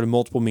song has sort of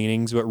multiple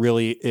meanings, but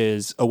really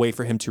is a way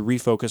for him to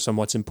refocus on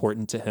what's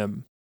important to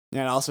him.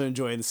 And I also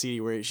enjoyed the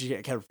CD where she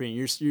kept repeating,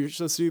 "You're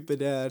so stupid,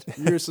 Dad.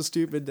 You're so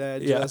stupid,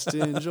 Dad. Just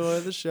enjoy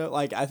the show."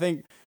 Like, I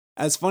think,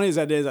 as funny as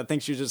that is, I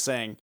think she was just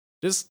saying,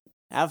 just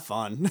have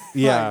fun.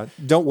 Yeah,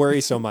 don't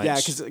worry so much. Yeah,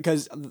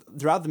 because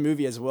throughout the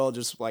movie as well,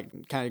 just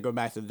like kind of go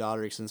back to the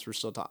daughter, since we're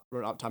talking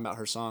about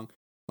her song.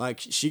 Like,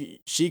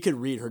 she could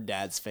read her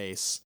dad's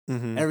face.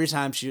 Mm-hmm. Every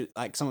time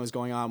something was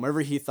going on,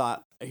 whenever he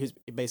thought he was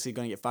basically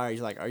going to get fired,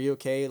 he's like, "Are you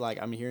okay?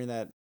 Like, I'm hearing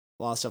that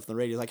a lot of stuff on the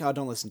radio." He's like, "Oh,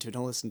 don't listen to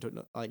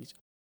it. Like."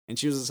 And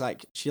she was just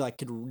like, she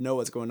could know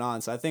what's going on.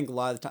 So I think a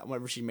lot of the time,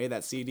 whenever she made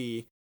that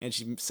CD and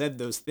she said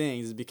those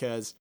things, is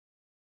because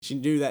she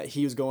knew that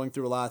he was going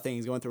through a lot of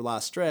things, going through a lot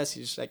of stress.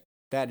 He's just like,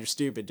 "Dad, you're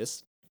stupid.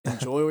 Just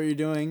Enjoy what you're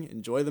doing.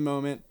 Enjoy the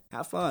moment.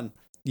 Have fun.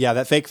 Yeah,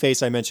 that fake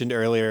face I mentioned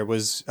earlier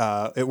was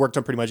it worked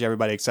on pretty much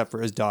everybody except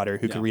for his daughter,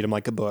 who could read him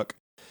like a book.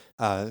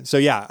 So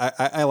yeah,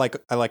 I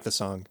like the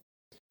song.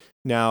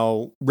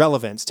 Now,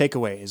 relevance,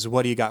 takeaways.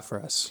 What do you got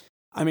for us?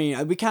 I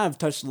mean, we kind of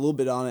touched a little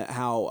bit on it,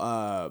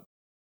 how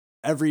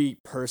every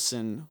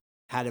person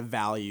had a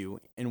value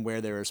in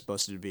where they were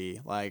supposed to be.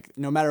 Like,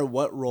 no matter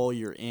what role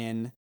you're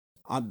in,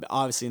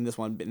 obviously in this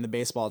one, in the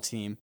baseball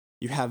team,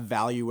 you have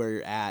value where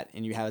you're at,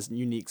 and you have a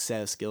unique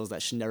set of skills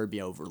that should never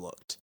be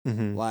overlooked.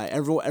 Mm-hmm. Like,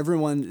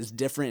 everyone is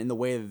different in the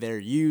way that they're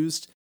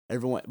used.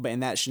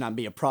 And that should not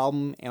be a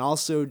problem. And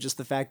also just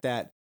the fact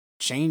that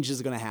change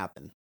is going to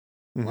happen.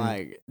 Mm-hmm.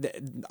 Like,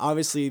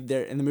 obviously,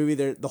 there in the movie,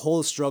 the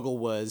whole struggle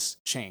was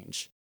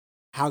change.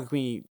 How are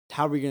we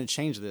going to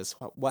change this?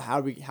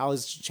 How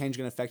is change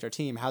going to affect our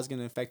team? How's it going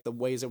to affect the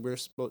ways that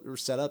we're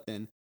set up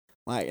in?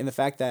 Like, and the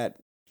fact that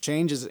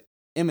change is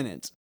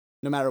imminent,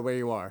 no matter where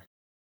you are,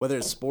 whether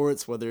it's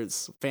sports, whether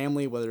it's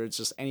family, whether it's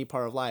just any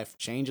part of life,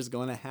 change is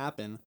going to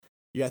happen.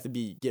 You have to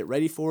get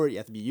ready for it. You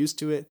have to be used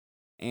to it,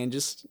 and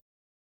just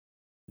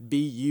be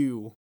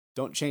you.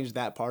 Don't change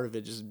that part of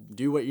it. Just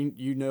do what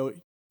you know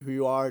who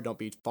you are. Don't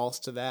be false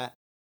to that,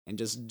 and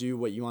just do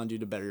what you want to do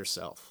to better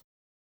yourself.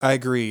 I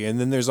agree. And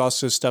then there's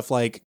also stuff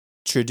like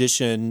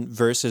tradition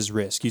versus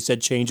risk. You said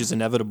change is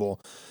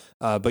inevitable,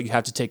 but you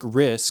have to take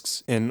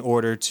risks in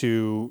order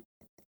to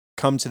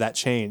come to that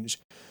change.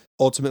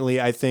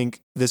 Ultimately, I think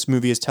this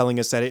movie is telling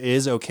us that it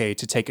is okay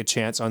to take a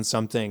chance on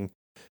something.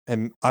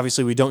 And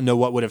obviously, we don't know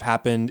what would have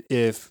happened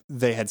if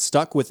they had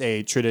stuck with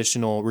a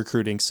traditional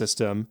recruiting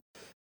system.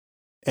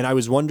 And I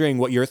was wondering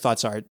what your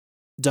thoughts are.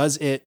 Does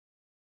it,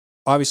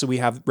 obviously, we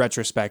have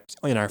retrospect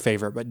in our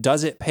favor, but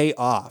does it pay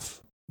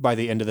off by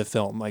the end of the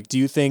film? Like, do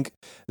you think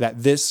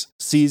that this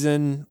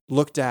season,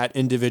 looked at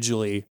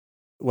individually,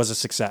 was a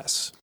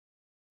success?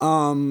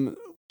 And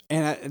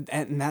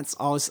that's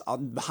always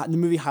the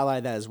movie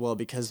highlighted that as well,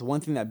 because the one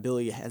thing that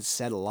Billy has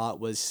said a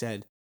lot was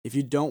if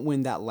you don't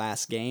win that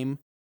last game,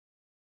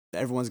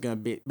 everyone's going to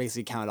be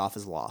basically count it off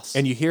as loss.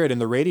 And you hear it in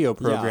the radio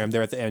program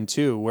there at the end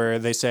too, where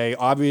they say,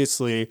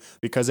 obviously,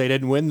 because they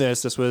didn't win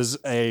this was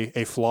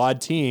a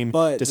flawed team,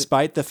 but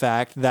despite the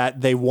fact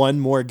that they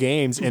won more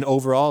games and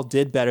overall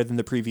did better than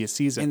the previous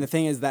season. And the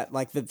thing is that,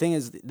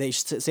 they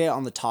say it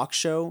on the talk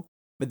show,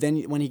 but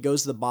then when he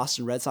goes to the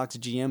Boston Red Sox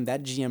GM,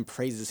 that GM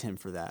praises him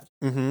for that.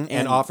 Mm-hmm.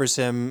 And offers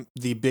him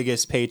the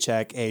biggest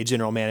paycheck a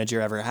general manager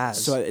ever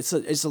has. So it's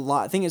a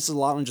lot. I think it's a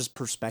lot on just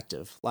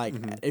perspective. Like,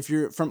 if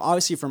you're from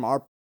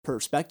our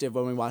perspective,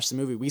 when we watch the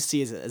movie, we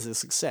see it as a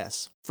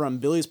success. From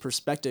Billy's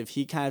perspective,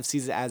 he kind of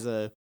sees it as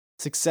a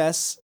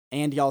success,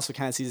 and he also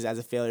kind of sees it as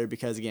a failure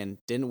because, again,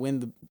 didn't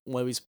win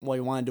what he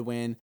wanted to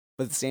win,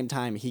 but at the same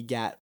time, he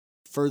got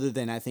further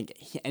than I think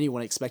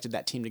anyone expected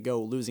that team to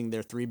go, losing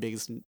their three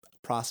biggest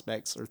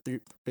prospects or three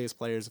biggest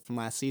players from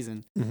last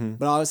season. Mm-hmm.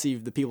 But obviously,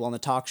 the people on the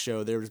talk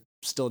show, they're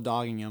still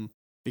dogging him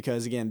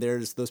because, again,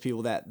 there's those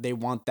people that they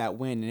want that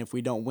win, and if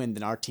we don't win,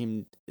 then our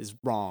team is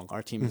wrong.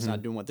 Our team is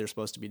not doing what they're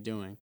supposed to be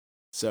doing.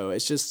 So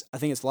it's just, I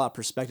think it's a lot of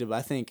perspective. But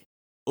I think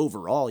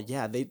overall,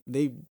 yeah,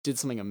 they did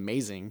something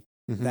amazing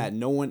that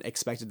no one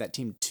expected that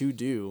team to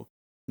do.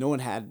 No one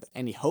had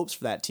any hopes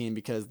for that team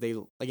because they,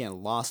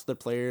 again, lost their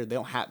player.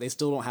 They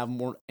still don't have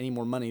any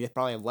more money. They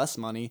probably have less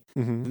money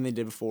than they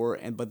did before,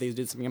 but they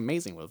did something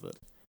amazing with it.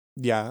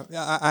 Yeah,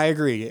 I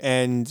agree.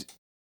 And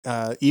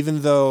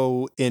even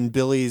though in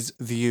Billy's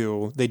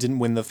view, they didn't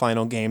win the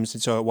final games,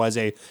 and so it was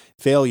a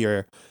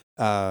failure,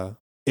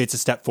 it's a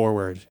step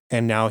forward,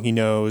 and now he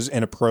knows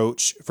an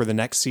approach for the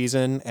next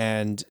season.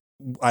 And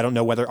I don't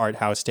know whether Art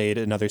House stayed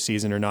another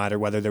season or not, or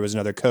whether there was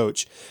another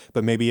coach,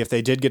 but maybe if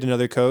they did get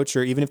another coach,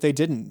 or even if they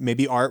didn't,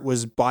 maybe Art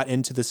was bought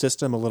into the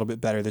system a little bit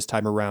better this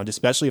time around,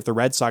 especially if the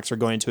Red Sox are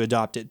going to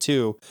adopt it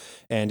too,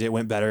 and it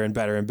went better and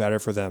better and better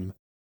for them.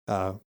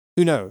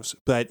 Who knows?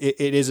 But it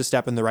is a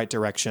step in the right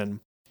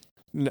direction.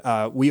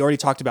 We already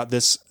talked about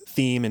this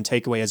theme and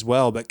takeaway as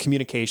well, but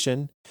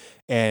communication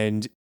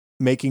and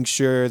making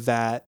sure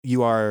that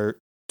you are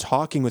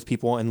talking with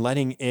people and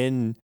letting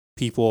in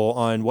people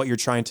on what you're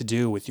trying to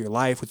do with your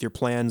life, with your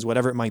plans,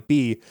 whatever it might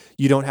be.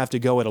 You don't have to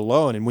go it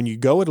alone. And when you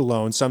go it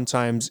alone,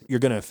 sometimes you're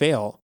going to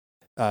fail.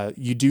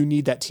 You do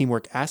need that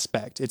teamwork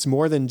aspect. It's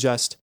more than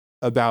just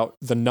about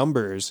the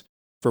numbers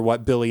for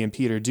what Billy and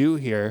Peter do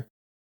here.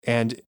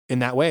 And in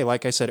that way,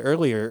 like I said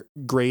earlier,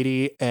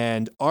 Grady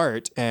and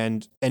Art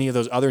and any of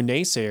those other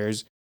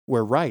naysayers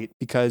were right,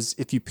 because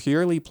if you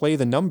purely play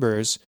the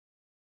numbers,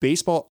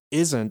 baseball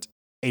isn't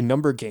a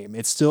number game.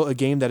 It's still a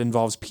game that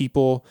involves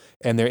people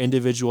and their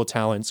individual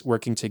talents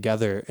working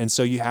together. And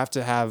so you have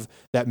to have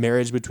that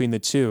marriage between the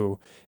two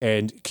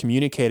and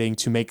communicating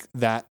to make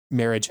that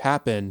marriage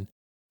happen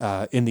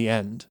in the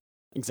end.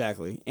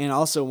 Exactly. And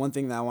also one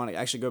thing that I want to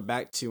actually go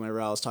back to whenever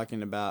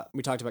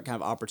we talked about kind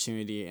of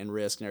opportunity and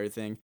risk and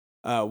everything.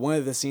 One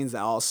of the scenes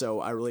that also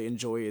I really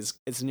enjoy is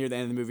it's near the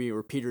end of the movie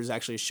where Peter's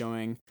actually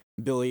showing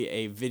Billy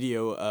a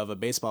video of a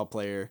baseball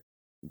player.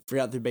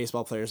 Forgot the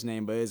baseball player's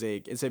name, but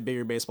it's a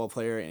bigger baseball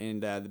player,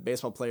 and the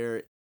baseball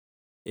player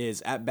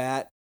is at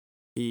bat,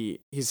 He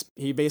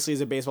basically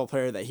is a baseball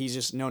player that he's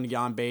just known to get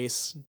on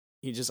base.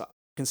 He just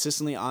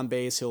consistently on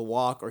base. He'll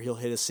walk or he'll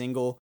hit a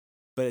single,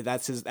 but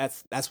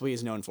that's what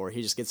he's known for.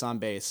 He just gets on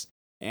base.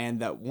 And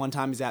that one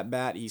time he's at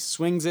bat, he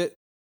swings it,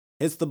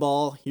 hits the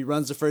ball. He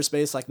runs to first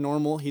base like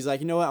normal. He's like,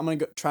 you know what? I'm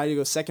gonna try to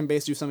go second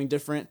base, do something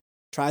different.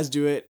 Tries to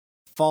do it,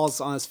 falls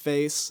on his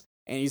face,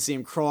 and you see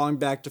him crawling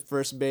back to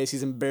first base.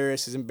 He's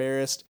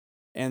embarrassed,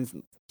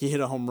 and he hit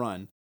a home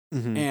run.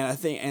 Mm-hmm.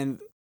 And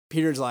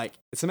Peter's like,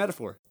 it's a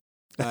metaphor.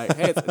 Like,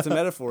 hey, it's a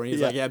metaphor. And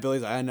he's like, yeah,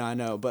 Billy's like, I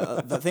know.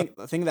 But the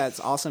thing that's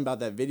awesome about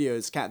that video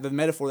is the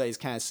metaphor that he's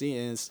kind of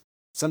seeing is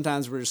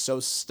sometimes we're just so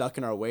stuck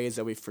in our ways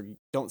that we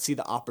don't see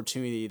the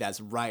opportunity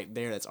that's right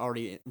there, that's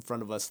already in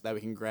front of us that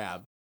we can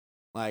grab.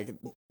 Like,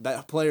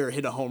 that player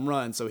hit a home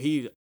run, so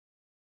the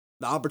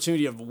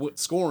opportunity of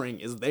scoring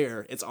is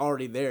there. It's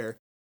already there.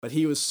 But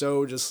he was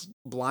so just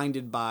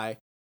blinded by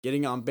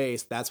getting on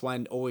base. That's why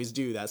I always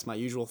do. That's my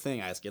usual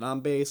thing. I just get on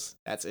base.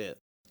 That's it.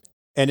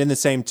 And in the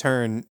same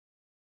turn,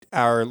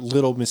 our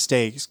little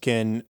mistakes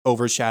can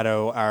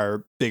overshadow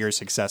our bigger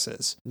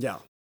successes. Yeah.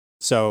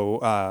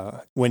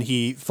 So when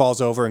he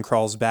falls over and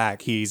crawls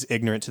back, he's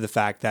ignorant to the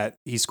fact that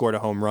he scored a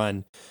home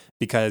run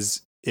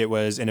because it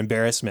was an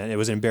embarrassment. It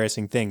was an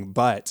embarrassing thing,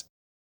 but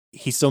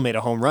he still made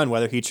a home run,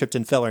 whether he tripped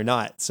and fell or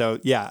not. So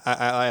yeah,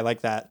 I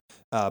like that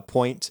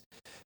point.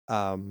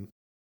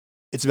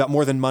 It's about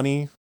more than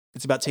money.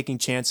 It's about taking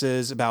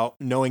chances, about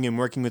knowing and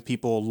working with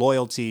people,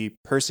 loyalty,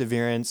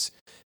 perseverance,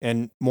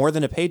 and more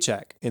than a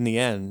paycheck. In the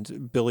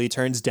end, Billy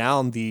turns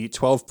down the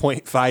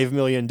 $12.5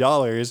 million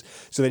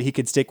so that he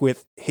could stick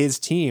with his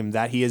team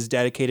that he has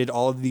dedicated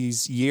all of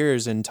these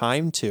years and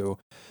time to.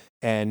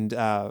 And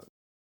I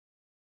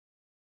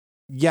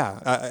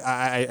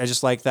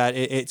just like that.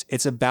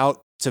 It's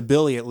about, to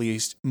Billy at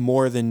least,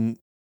 more than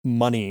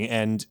money.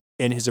 And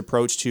in his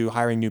approach to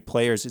hiring new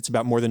players, it's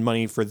about more than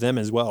money for them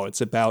as well.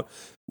 It's about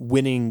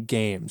winning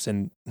games,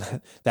 and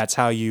that's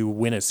how you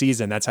win a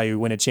season. That's how you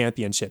win a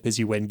championship, is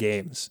you win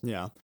games.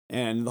 Yeah.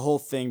 And the whole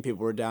thing,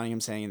 people were doubting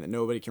him, saying that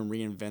nobody can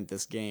reinvent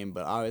this game,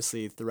 but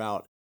obviously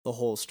throughout the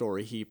whole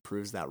story, he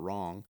proves that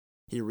wrong.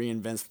 He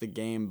reinvents the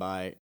game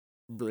by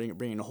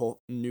bringing a whole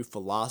new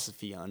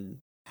philosophy on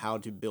how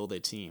to build a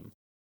team.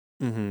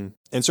 Mm-hmm.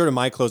 And sort of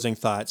my closing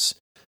thoughts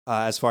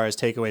as far as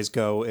takeaways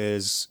go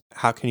is,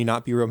 how can you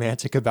not be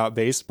romantic about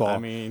baseball? I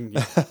mean,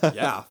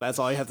 yeah, that's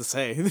all you have to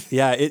say.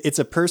 Yeah, it's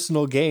a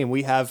personal game.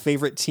 We have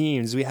favorite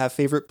teams. We have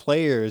favorite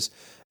players.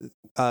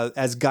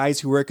 As guys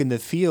who work in the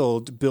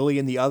field, Billy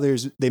and the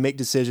others, they make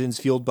decisions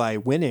fueled by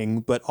winning,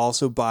 but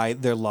also by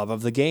their love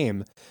of the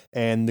game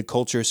and the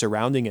culture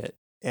surrounding it.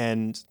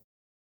 And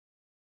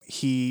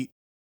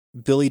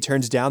Billy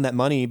turns down that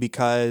money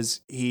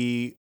because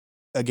he,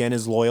 again,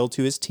 is loyal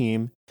to his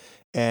team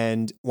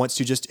and wants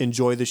to just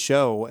enjoy the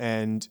show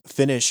and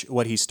finish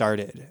what he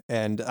started.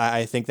 And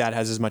I think that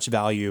has as much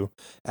value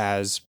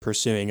as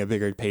pursuing a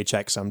bigger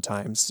paycheck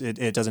sometimes.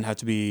 It doesn't have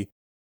to be,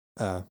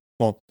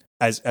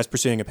 as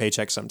pursuing a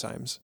paycheck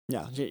sometimes.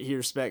 Yeah, he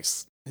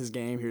respects his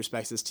game, he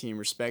respects his team,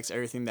 respects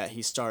everything that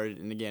he started,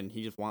 and again,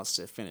 he just wants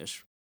to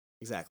finish.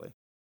 Exactly.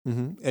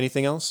 Mm-hmm.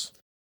 Anything else?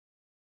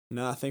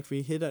 No, I think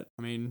we hit it.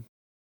 I mean,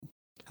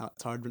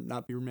 it's hard to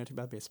not be romantic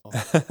about baseball.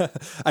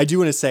 I do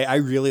want to say I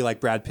really like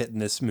Brad Pitt in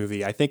this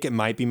movie. I think it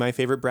might be my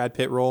favorite Brad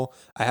Pitt role.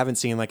 I haven't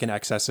seen like an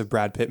excess of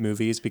Brad Pitt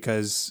movies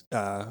because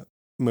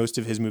most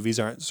of his movies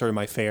aren't sort of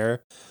my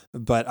fare,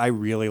 but I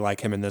really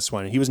like him in this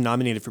one. He was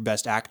nominated for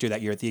Best Actor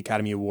that year at the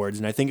Academy Awards,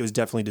 and I think it was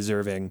definitely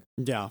deserving.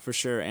 Yeah, for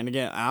sure. And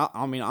again,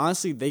 I mean,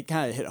 honestly, they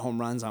kind of hit home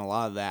runs on a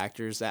lot of the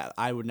actors that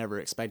I would never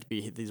expect to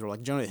be. These were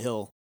like Jonah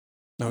Hill.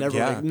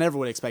 Never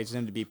would expect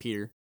him to be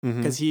Peter.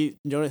 Because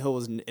Jonah Hill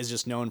is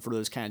just known for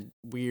those kind of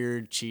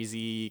weird,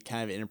 cheesy,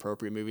 kind of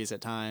inappropriate movies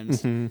at times.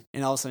 Mm-hmm.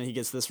 And all of a sudden he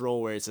gets this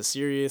role where it's a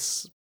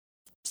serious,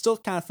 still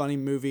kind of funny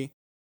movie.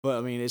 But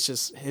I mean, it's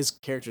just his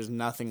character is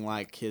nothing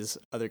like his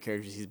other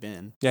characters he's been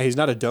in. Yeah, he's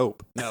not a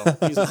dope. No,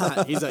 he's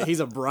not.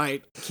 He's a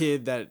bright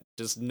kid that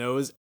just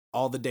knows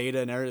all the data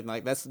and everything.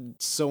 Like, that's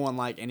so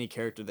unlike any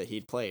character that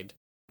he'd played.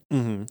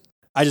 Mm-hmm.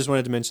 I just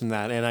wanted to mention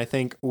that. And I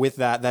think with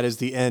that, that is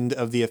the end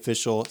of the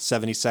official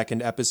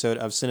 72nd episode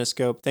of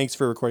Cinescope. Thanks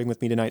for recording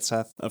with me tonight,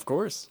 Seth. Of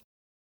course.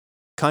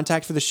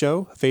 Contact for the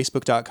show,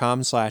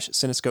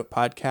 facebook.com/Cinescope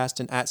Podcast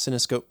and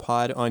 @Cinescope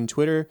Pod on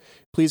Twitter.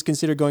 Please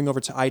consider going over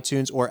to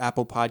iTunes or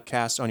Apple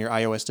Podcasts on your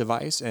iOS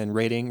device and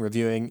rating,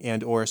 reviewing,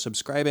 and or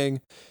subscribing.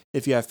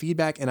 If you have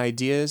feedback and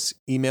ideas,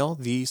 email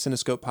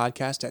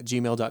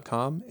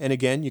thecinescopepodcast@gmail.com. And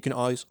again, you can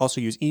also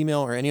use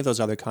email or any of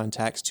those other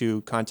contacts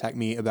to contact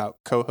me about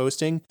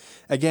co-hosting.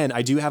 Again,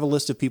 I do have a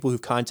list of people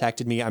who've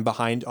contacted me. I'm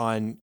behind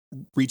on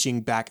reaching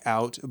back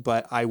out,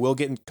 but I will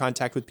get in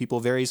contact with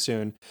people very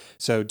soon.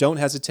 So don't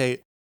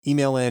hesitate.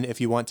 Email in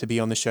if you want to be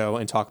on the show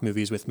and talk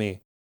movies with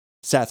me.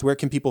 Seth, where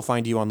can people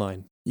find you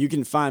online? You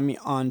can find me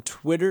on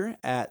Twitter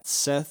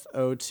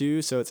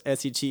 @Seth02. So it's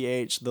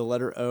SETH, the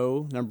letter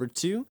O, number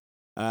 2.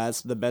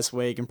 That's the best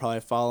way you can probably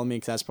follow me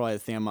because that's probably the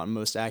thing I'm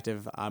most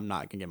active. I'm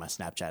not gonna get my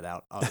Snapchat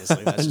out,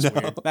 obviously. That's just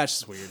weird. That's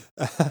just weird.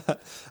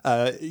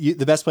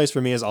 The best place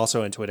for me is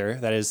also on Twitter.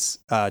 That is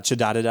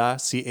Chadadada,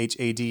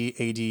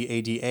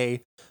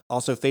 ChadAdada.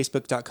 Also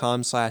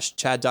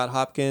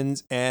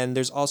facebook.com/chad.hopkins. And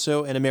there's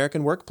also an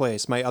American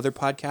Workplace, my other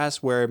podcast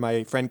where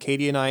my friend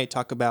Katie and I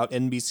talk about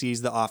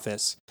NBC's The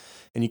Office.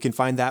 And you can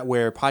find that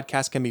where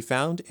podcasts can be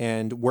found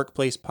and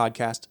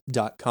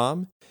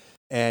workplacepodcast.com.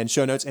 And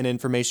show notes and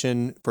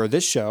information for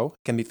this show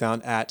can be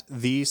found at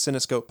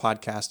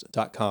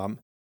thecinescopepodcast.com.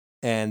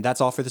 And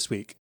that's all for this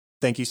week.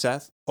 Thank you,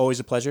 Seth. Always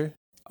a pleasure.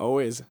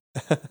 Always.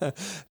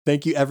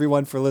 Thank you,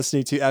 everyone, for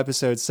listening to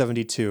episode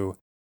 72.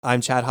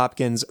 I'm Chad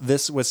Hopkins.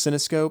 This was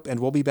Cinescope, and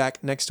we'll be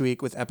back next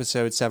week with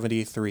episode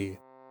 73.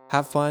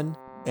 Have fun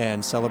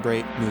and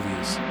celebrate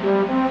movies.